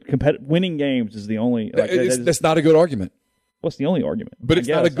 When winning games is the only. That's not a good argument. What's the only argument? But it's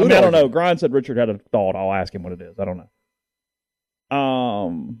not a good argument. I don't know. Grind said Richard had a thought. I'll ask him what it is. I don't know.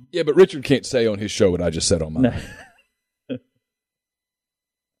 Yeah, but Richard can't say on his show what I just said on mine. No.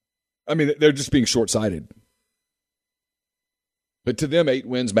 I mean, they're just being short-sighted. But to them, 8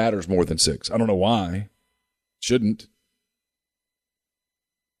 wins matters more than 6. I don't know why. Shouldn't.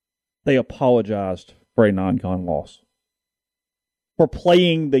 They apologized for a non-con loss. For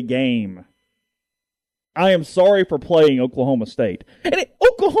playing the game. I am sorry for playing Oklahoma State. And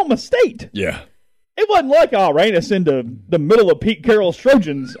Oklahoma State! Yeah. It wasn't like, ran us into the middle of Pete Carroll's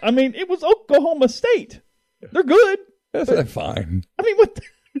Trojans. I mean, it was Oklahoma State. They're good. That's fine. I mean, what?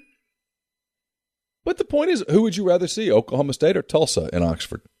 But the point is, who would you rather see, Oklahoma State or Tulsa in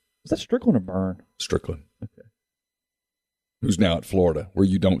Oxford? Was that Strickland or Byrne? Strickland. Okay. Who's now at Florida, where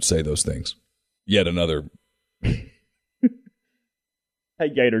you don't say those things. Yet another. Hey,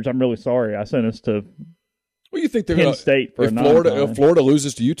 Gators, I'm really sorry. I sent us to Well, you think they're Penn going State for if Florida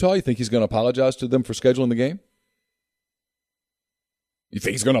loses to Utah, you think he's going to apologize to them for scheduling the game? You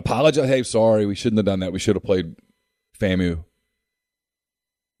think he's going to apologize? Hey, sorry, we shouldn't have done that. We should have played FAMU.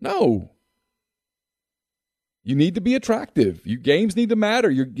 No. You need to be attractive. Your games need to matter.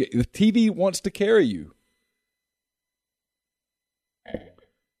 The TV wants to carry you.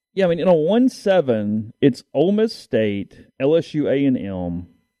 Yeah, I mean, in a 1-7, it's Ole Miss State, LSU A&M,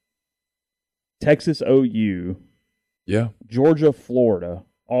 Texas OU, Yeah. Georgia Florida,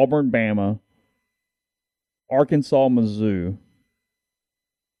 Auburn Bama, Arkansas Mizzou.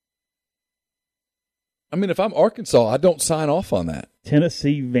 I mean, if I'm Arkansas, I don't sign off on that.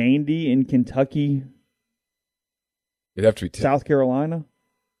 Tennessee Vandy in Kentucky, It'd have to be South Carolina.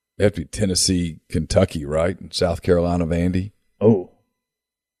 It'd have to be Tennessee, Kentucky, right? And South Carolina, Vandy. Oh.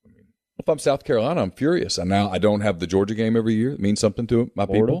 If I'm South Carolina, I'm furious. And now I don't have the Georgia game every year. It means something to my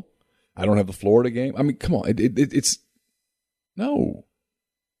Florida? people. I don't have the Florida game. I mean, come on. It's no.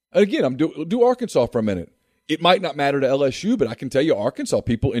 Again, do Arkansas for a minute. It might not matter to LSU, but I can tell you Arkansas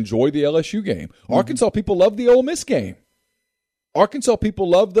people enjoy the LSU game. Mm-hmm. Arkansas people love the Ole Miss game. Arkansas people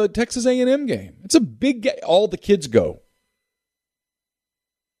love the Texas A&M game. It's a big game. All the kids go.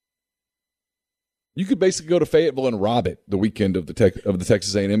 You could basically go to Fayetteville and rob it the weekend of the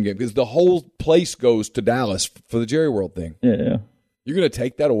Texas A&M game because the whole place goes to Dallas for the Jerry World thing. Yeah. You're going to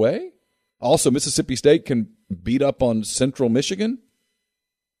take that away? Also, Mississippi State can beat up on Central Michigan?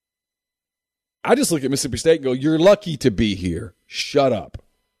 I just look at Mississippi State and go, you're lucky to be here. Shut up.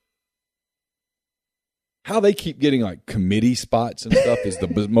 How they keep getting like committee spots and stuff is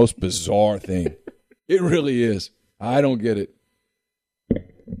the most bizarre thing. It really is. I don't get it.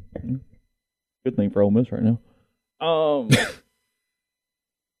 Good thing for Ole Miss right now.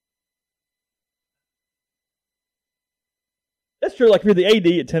 That's true. Like if you're the AD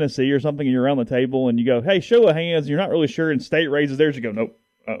at Tennessee or something and you're around the table and you go, hey, show of hands, you're not really sure, and State raises theirs, you go, nope.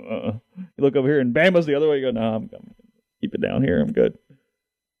 You look over here and Bama's the other way, you go, no, I'm keep it down here. I'm good.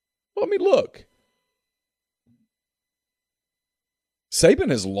 Well, I mean, look.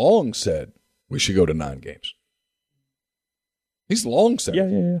 Saban has long said we should go to 9 games. He's long said it.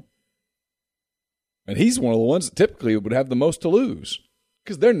 Yeah. And he's one of the ones that typically would have the most to lose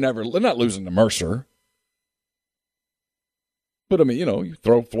because they're not losing to Mercer. But I mean, you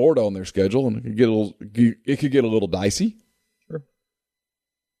throw Florida on their schedule and it could get a little dicey. Sure.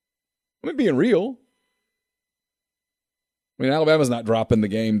 I mean, being real. I mean, Alabama's not dropping the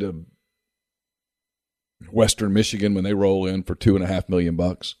game to Western Michigan when they roll in for $2.5 million.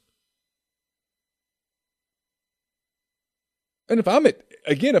 And if I'm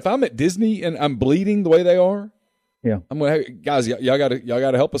at Disney and I'm bleeding the way they are, yeah, I'm going, hey, guys, y'all got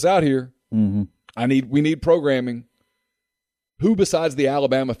to help us out here. Mm-hmm. We need programming. Who besides the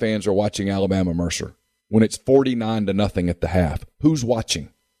Alabama fans are watching Alabama Mercer when it's 49-0 at the half? Who's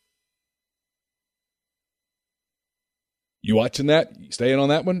watching? You watching that? You staying on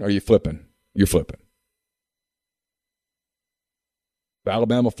that one? Or are you flipping? You're flipping.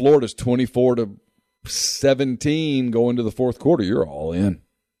 Alabama Florida's 24-17 going to the fourth quarter. You're all in.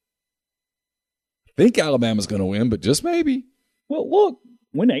 I think Alabama's going to win, but just maybe. Well, look,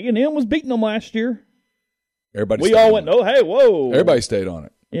 when A&M was beating them last year, we all went, oh, hey, whoa. Everybody stayed on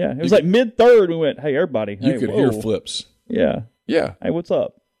it. Yeah, it was like mid-third. We went, hey, everybody. You could hear flips. Yeah. Yeah. Hey, what's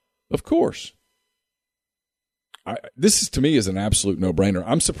up? Of course. This is, to me, is an absolute no-brainer.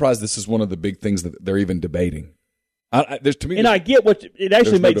 I'm surprised this is one of the big things that they're even debating. I get what it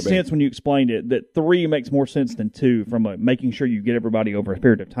actually makes sense when you explained it, that 3 makes more sense than 2 from making sure you get everybody over a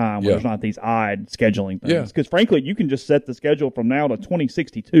period of time where there's not these odd scheduling things. Because, frankly, you can just set the schedule from now to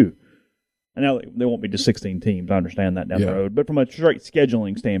 2062. And now there won't be just 16 teams. I understand that down the road. But from a straight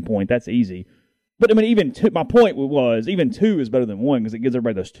scheduling standpoint, that's easy. But, I mean, even my point was, even 2 is better than 1 because it gives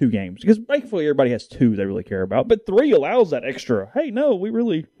everybody those 2 games. Because, thankfully, everybody has 2 they really care about. But 3 allows that extra, hey, no, we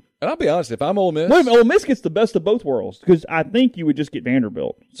really... And I'll be honest, if I'm Ole Miss... Wait, Ole Miss gets the best of both worlds because I think you would just get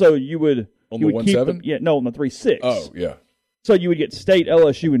Vanderbilt. So you would... On the 1-7? On the 3-6. Oh, yeah. So you would get State,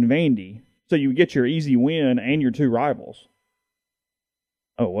 LSU, and Vandy. So you would get your easy win and your 2 rivals.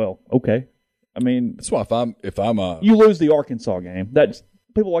 Oh, well, okay. I mean... That's why if I'm you lose the Arkansas game.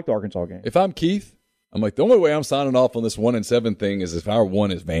 People like the Arkansas game. If I'm Keith, I'm like, the only way I'm signing off on this 1-7 thing is if our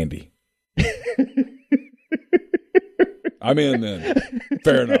one is Vandy. I'm in then.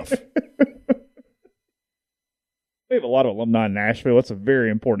 Fair enough. We have a lot of alumni in Nashville. It's a very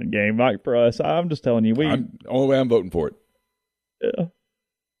important game, Mike, for us. I'm just telling you. The only way I'm voting for it. Yeah.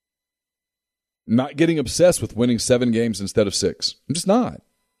 Not getting obsessed with winning 7 games instead of 6. I'm just not.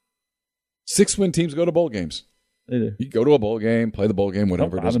 6-win teams go to bowl games. They do. You go to a bowl game, play the bowl game,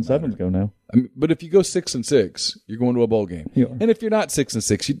 whatever. 5 and 7s go now. I mean, but if you go 6-6, you're going to a bowl game. And if you're not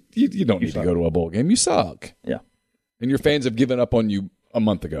 6-6, you don't need to go to a bowl game. You suck. Yeah. And your fans have given up on you a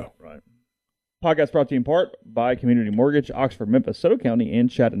month ago. Right. Podcast brought to you in part by Community Mortgage, Oxford, Memphis, Soto County,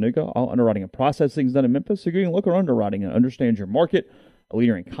 and Chattanooga. All underwriting and processing is done in Memphis, so you can look at underwriting and understand your market. A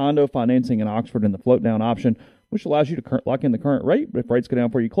leader in condo financing in Oxford and the float down option, which allows you to lock in the current rate. But if rates go down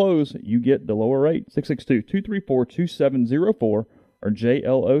before you close, you get the lower rate. 662-234-2704 or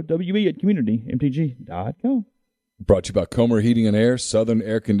JLOWE at communitymtg.com. Brought to you by Comer Heating and Air, Southern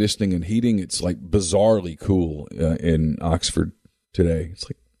Air Conditioning and Heating. It's like bizarrely cool in Oxford today. It's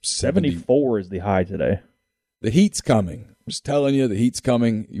like 74 is the high today. The heat's coming. I'm just telling you, the heat's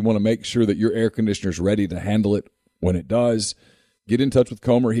coming. You want to make sure that your air conditioner's ready to handle it when it does. Get in touch with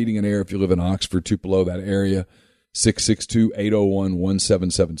Comer Heating and Air if you live in Oxford, Tupelo, that area.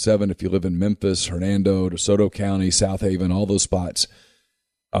 662-801-1777. If you live in Memphis, Hernando, DeSoto County, South Haven, all those spots,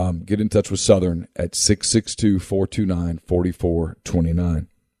 get in touch with Southern at 662-429-4429.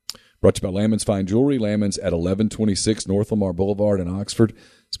 Brought to you by Lammon's Fine Jewelry. Lammon's at 1126 North Lamar Boulevard in Oxford.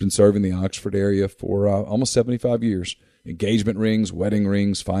 It's been serving the Oxford area for almost 75 years. Engagement rings, wedding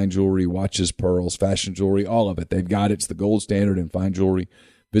rings, fine jewelry, watches, pearls, fashion jewelry, all of it. They've got it. It's the gold standard in fine jewelry.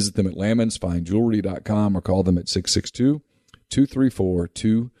 Visit them at lammonsfinejewelry.com or call them at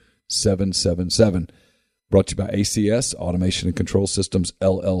 662-234-2777. Brought to you by ACS, Automation and Control Systems,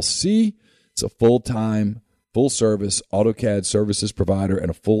 LLC. It's a full-time, full-service AutoCAD services provider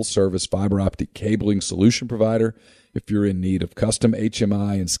and a full-service fiber optic cabling solution provider. If you're in need of custom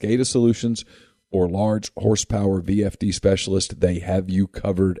HMI and SCADA solutions or large horsepower VFD specialist, they have you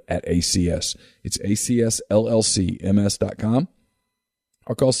covered at ACS. It's ACSLLCMS.com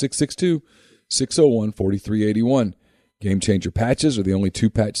or call 662-601-4381. Game Changer patches are the only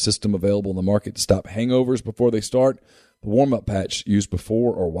 2-patch system available in the market to stop hangovers before they start. The warm-up patch used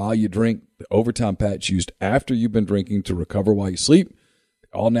before or while you drink. The overtime patch used after you've been drinking to recover while you sleep.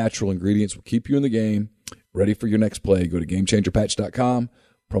 All natural ingredients will keep you in the game, ready for your next play. Go to GameChangerPatch.com.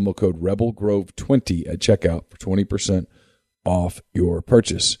 Promo code RebelGrove20 at checkout for 20% off your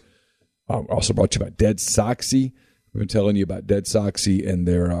purchase. Also brought to you by Dead Soxy. We've been telling you about Dead Soxy and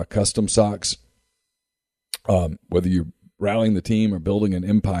their custom socks. Whether you're rallying the team or building an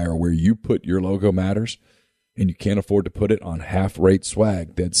empire where you put your logo matters and you can't afford to put it on half-rate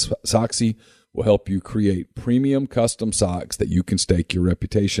swag, Dead Soxy will help you create premium custom socks that you can stake your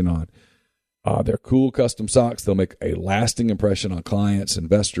reputation on. They're cool custom socks. They'll make a lasting impression on clients,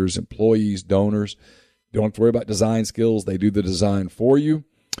 investors, employees, donors. You don't have to worry about design skills. They do the design for you.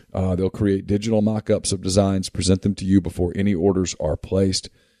 They'll create digital mock-ups of designs, present them to you before any orders are placed.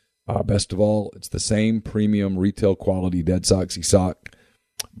 Best of all, it's the same premium retail quality Dead Soxy sock,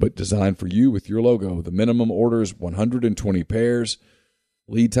 but designed for you with your logo. The minimum order is 120 pairs.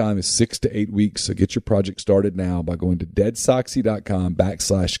 Lead time is 6 to 8 weeks, so get your project started now by going to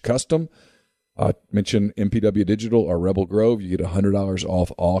deadsoxy.com/custom. Mention MPW Digital or Rebel Grove. You get $100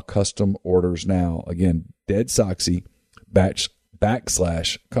 off all custom orders now. Again,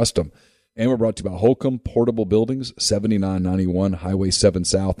 deadsoxy/custom. And we're brought to you by Holcomb Portable Buildings, 7991 Highway 7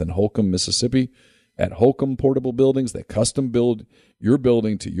 South in Holcomb, Mississippi. At Holcomb Portable Buildings, they custom build your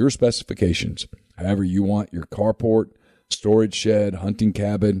building to your specifications. However you want your carport, storage shed, hunting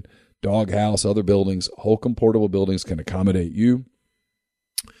cabin, doghouse, other buildings, Holcomb Portable Buildings can accommodate you.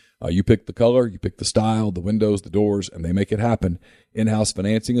 You pick the color, you pick the style, the windows, the doors, and they make it happen. In-house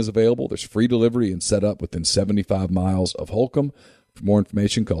financing is available. There's free delivery and set up within 75 miles of Holcomb. For more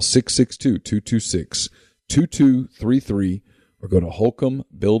information, call 662-226-2233 or go to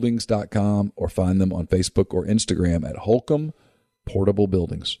holcombbuildings.com or find them on Facebook or Instagram at Holcomb Portable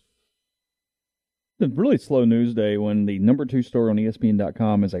Buildings. It's a really slow news day when the number 2 story on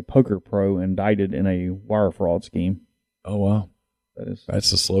ESPN.com is a poker pro indicted in a wire fraud scheme. Oh, wow.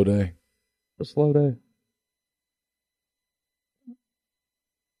 That's a slow day. A slow day.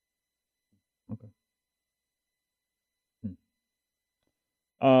 Okay.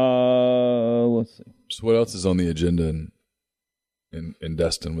 Let's see. So what else is on the agenda in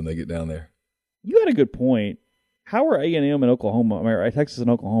Destin when they get down there? You had a good point. How are A&M and Oklahoma, Texas and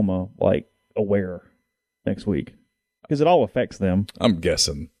Oklahoma, aware next week? Because it all affects them. I'm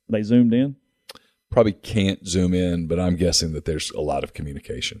guessing. They zoomed in? Probably can't zoom in, but I'm guessing that there's a lot of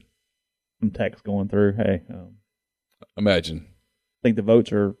communication. Some text going through. Hey, Imagine. think the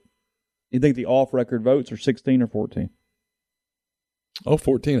votes are. You think the off-record votes are 16 or 14? Oh,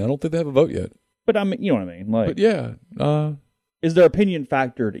 14. I don't think they have a vote yet. But I mean, you know what I mean. Like, But yeah, is their opinion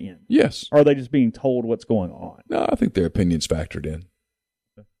factored in? yes. Or are they just being told what's going on? No, I think their opinion's factored in.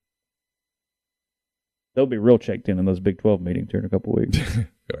 They'll be real checked in those Big 12 meetings here in a couple weeks.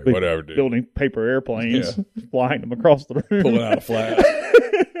 Right, whatever, dude. Building paper airplanes, flying them across the room. Pulling out a flag.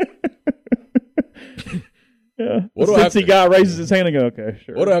 Yeah. What The do I have Cincy to- guy raises his hand and go, okay,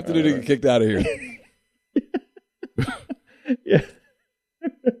 sure. What do I have to do to get kicked out of here? Yeah.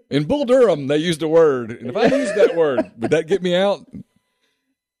 In Bull Durham, they used a word. And if I used that word, would that get me out?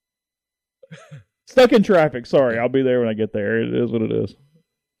 Stuck in traffic. Sorry, I'll be there when I get there. It is what it is.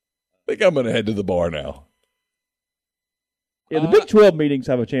 I think I'm going to head to the bar now. Yeah, the Big 12 meetings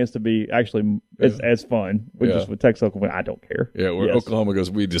have a chance to be actually as fun. Just with Texas Oklahoma. I don't care. Yeah, where Oklahoma goes,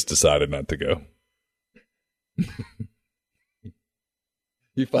 we just decided not to go.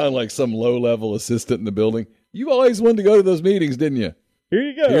 You find like some low-level assistant in the building. You always wanted to go to those meetings, didn't you? Here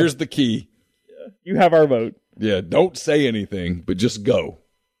you go. Here's the key. You have our vote. Yeah, don't say anything, but just go.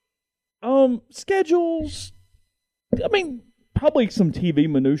 Schedules. I mean, probably some TV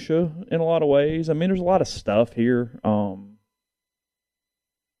minutia in a lot of ways. I mean, there's a lot of stuff here. Are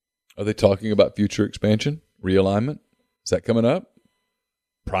they talking about future expansion, realignment? Is that coming up?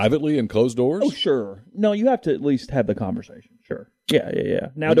 Privately in closed doors? Oh, sure. No, you have to at least have the conversation. Sure. Yeah.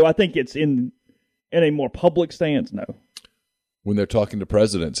 Now, do I think it's in a more public stance? No. When they're talking to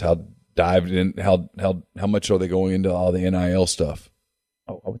presidents, how dived in, how much are they going into all the NIL stuff?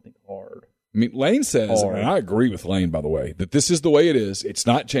 Oh, I would think hard. I mean, Lane says, and I agree with Lane, by the way, that this is the way it is. It's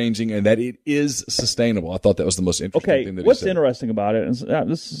not changing, and that it is sustainable. I thought that was the most interesting thing that he what's said. interesting about it, is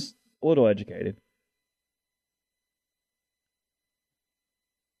this is a little educated.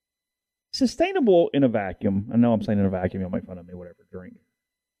 Sustainable in a vacuum. I know I'm saying in a vacuum. You'll make fun of me, whatever, drink.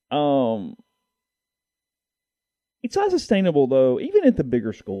 It's not sustainable, though, even at the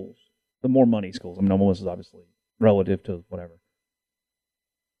bigger schools, the more money schools. I mean, this is obviously relative to whatever.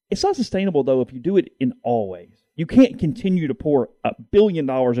 It's not sustainable, though, if you do it in all ways. You can't continue to pour $1 billion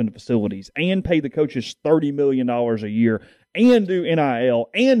into facilities and pay the coaches $30 million a year and do NIL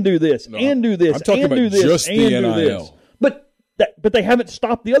and do this and do this I'm talking and about do this just and the do NIL. this. But they haven't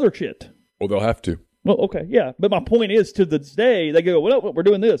stopped the other shit. Well, they'll have to. Well, okay, yeah. But my point is, to this day, they go, well, we're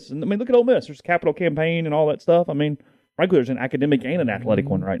doing this. And I mean, look at Ole Miss. There's a capital campaign and all that stuff. I mean, frankly, there's an academic and an athletic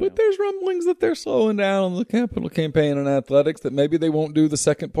one right now. But there's rumblings that they're slowing down on the capital campaign in athletics, that maybe they won't do the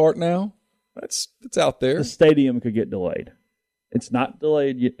second part now. That's out there. The stadium could get delayed. It's not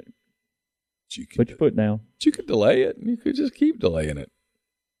delayed yet. Put your foot down. You could delay it, and you could just keep delaying it.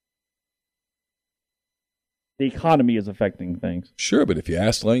 The economy is affecting things. Sure, but if you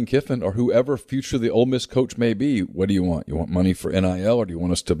ask Lane Kiffin or whoever future the Ole Miss coach may be, what do you want? You want money for NIL, or do you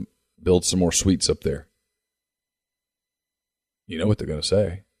want us to build some more suites up there? You know what they're going to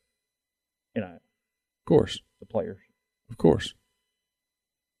say. NIL. Of course. The players. Of course.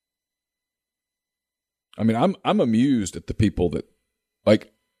 I mean, I'm amused at the people that,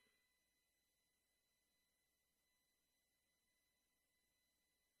 like,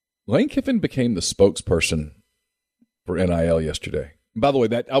 Lane Kiffin became the spokesperson for NIL yesterday. And by the way,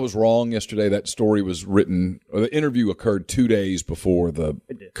 that I was wrong yesterday. That story was written, or the interview occurred 2 days before the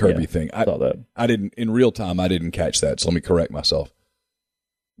Kirby thing. I saw that. I didn't, in real time, I didn't catch that, so let me correct myself.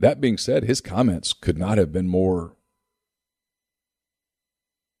 That being said, his comments could not have been more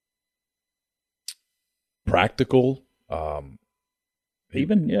practical. He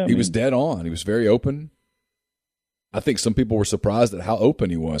was dead on. He was very open. I think some people were surprised at how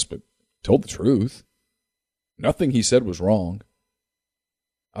open he was, but told the truth. Nothing he said was wrong.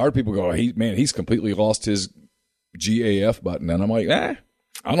 I heard people go, he's completely lost his GAF button. And I'm like, I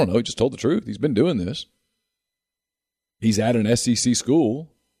don't know. He just told the truth. He's been doing this. He's at an SEC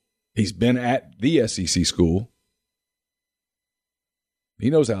school. He's been at the SEC school. He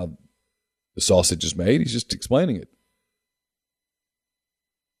knows how the sausage is made. He's just explaining it.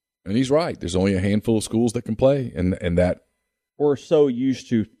 And he's right. There's only a handful of schools that can play, and that we're so used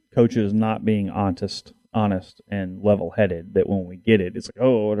to coaches not being honest and level-headed that when we get it, it's like,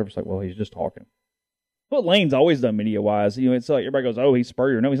 oh, whatever. It's like, well, he's just talking. But Lane's always done media-wise. It's like everybody goes, oh, he's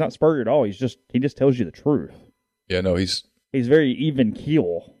Spurrier. No, he's not Spurrier at all. He just tells you the truth. Yeah, no, he's very even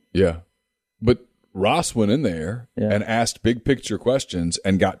keel. Yeah, but Ross went in there and asked big picture questions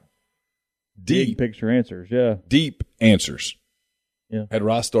and got big picture answers. Yeah, deep answers. Yeah. Had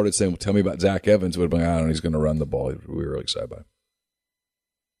Ross started saying, well, tell me about Zach Evans, would have been, I don't know, he's going to run the ball. We were really excited about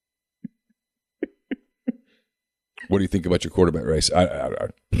What do you think about your quarterback race?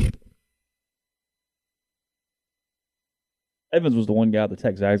 Evans was the one guy the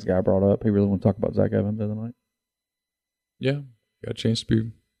Tech Zags guy brought up. He really wanted to talk about Zach Evans the other night. Yeah, got a chance to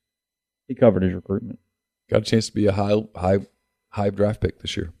be. He covered his recruitment. Got a chance to be a high draft pick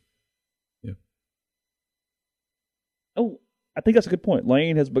this year. Yeah. Oh, I think that's a good point.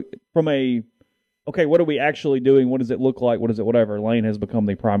 Lane has from a okay, what are we actually doing? What does it look like? What is it? Whatever. Lane has become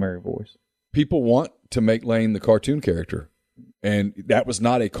the primary voice. People want to make Lane the cartoon character, and that was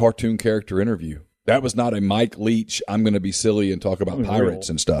not a cartoon character interview. That was not a Mike Leach, I'm going to be silly and talk about pirates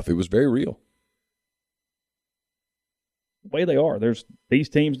and stuff. It was very real. The way they are. There's these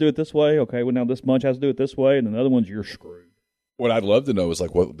teams do it this way. Okay, well, now this bunch has to do it this way, and then the other ones, you're screwed. What I'd love to know is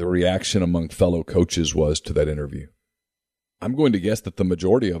like what the reaction among fellow coaches was to that interview. I'm going to guess that the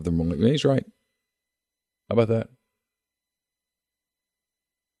majority of them were like, he's right. How about that?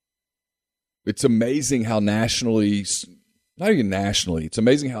 It's amazing how nationally... Not even nationally. It's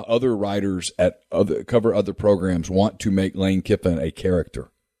amazing how other writers at cover other programs want to make Lane Kiffin a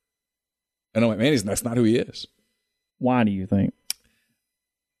character. And I'm like, man, that's not who he is. Why do you think?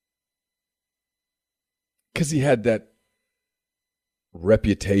 Because he had that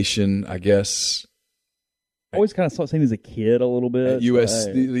reputation, I guess. I always kind of saw him as a kid a little bit. The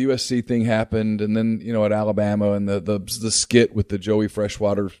USC thing happened, and then at Alabama and the skit with the Joey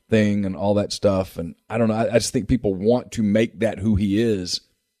Freshwater thing and all that stuff. And I don't know. I just think people want to make that who he is,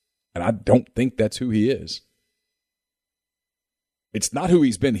 and I don't think that's who he is. It's not who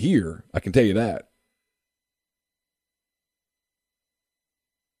he's been here. I can tell you that.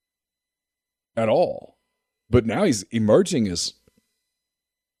 At all. But now he's emerging as...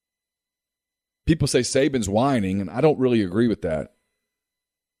 People say Saban's whining, and I don't really agree with that.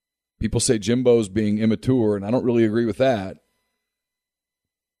 People say Jimbo's being immature, and I don't really agree with that.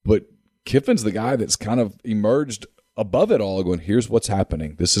 But Kiffin's the guy that's kind of emerged above it all, going, here's what's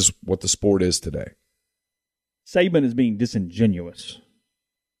happening. This is what the sport is today. Saban is being disingenuous.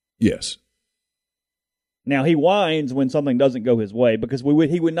 Yes. Now, he whines when something doesn't go his way, because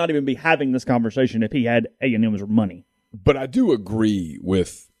he would not even be having this conversation if he had A&M's money. But I do agree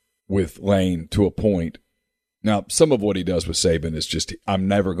with Lane to a point. Now, some of what he does with Saban is just, I'm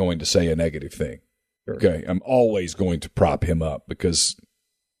never going to say a negative thing. Sure. Okay, I'm always going to prop him up because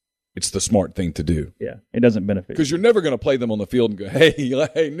it's the smart thing to do. Yeah, it doesn't benefit. Because you're never going to play them on the field and go,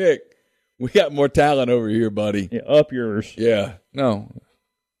 hey, Nick, we got more talent over here, buddy. Yeah, up yours. Yeah, no.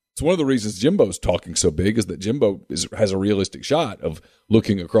 It's one of the reasons Jimbo's talking so big is that Jimbo has a realistic shot of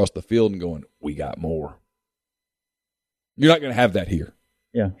looking across the field and going, we got more. You're not going to have that here.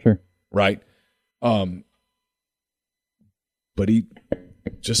 Yeah, sure. Right? But he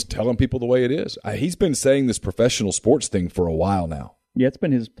just telling people the way it is. He's been saying this professional sports thing for a while now. Yeah, it's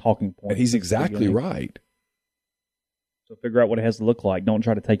been his talking point. And he's exactly right. So figure out what it has to look like. Don't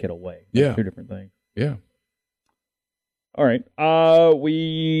try to take it away. Yeah. Two different things. Yeah. All right.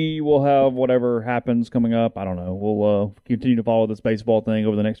 We will have whatever happens coming up. I don't know. We'll continue to follow this baseball thing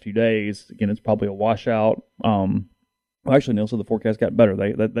over the next few days. Again, it's probably a washout. Well, actually, Neil, so the forecast got better.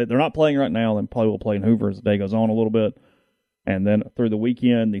 They're not playing right now. They probably will play in Hoover as the day goes on a little bit. And then through the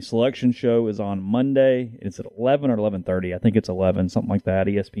weekend, the selection show is on Monday. It's at 11 or 11:30. I think it's 11, something like that,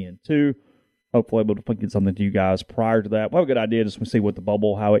 ESPN2. Hopefully able to get something to you guys prior to that. We'll have a good idea just to see what the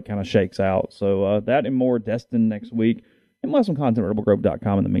bubble, how it kind of shakes out. So that and more destined next week. And we'll have some content at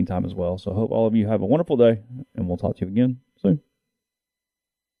rebelgrove.com in the meantime as well. So hope all of you have a wonderful day, and we'll talk to you again soon.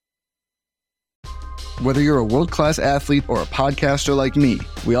 Whether you're a world-class athlete or a podcaster like me,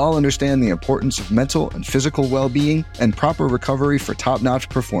 we all understand the importance of mental and physical well-being and proper recovery for top-notch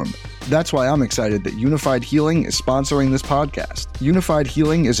performance. That's why I'm excited that Unified Healing is sponsoring this podcast. Unified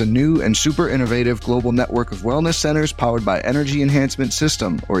Healing is a new and super innovative global network of wellness centers powered by Energy Enhancement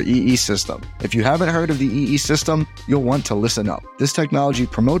System, or EE System. If you haven't heard of the EE System, you'll want to listen up. This technology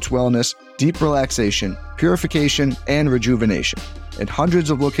promotes wellness, deep relaxation, purification, and rejuvenation. In hundreds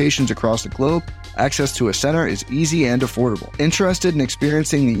of locations across the globe, access to a center is easy and affordable. Interested in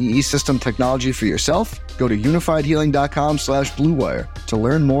experiencing the EE System technology for yourself? Go to unifiedhealing.com/bluewire to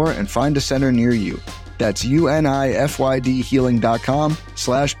learn more and find a center near you. That's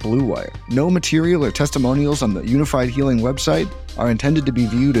unifydhealing.com/bluewire. No material or testimonials on the Unified Healing website are intended to be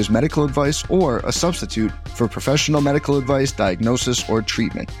viewed as medical advice or a substitute for professional medical advice, diagnosis, or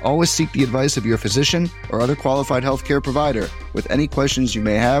treatment. Always seek the advice of your physician or other qualified healthcare provider with any questions you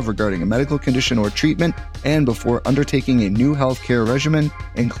may have regarding a medical condition or treatment and before undertaking a new healthcare regimen,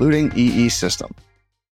 including EE System.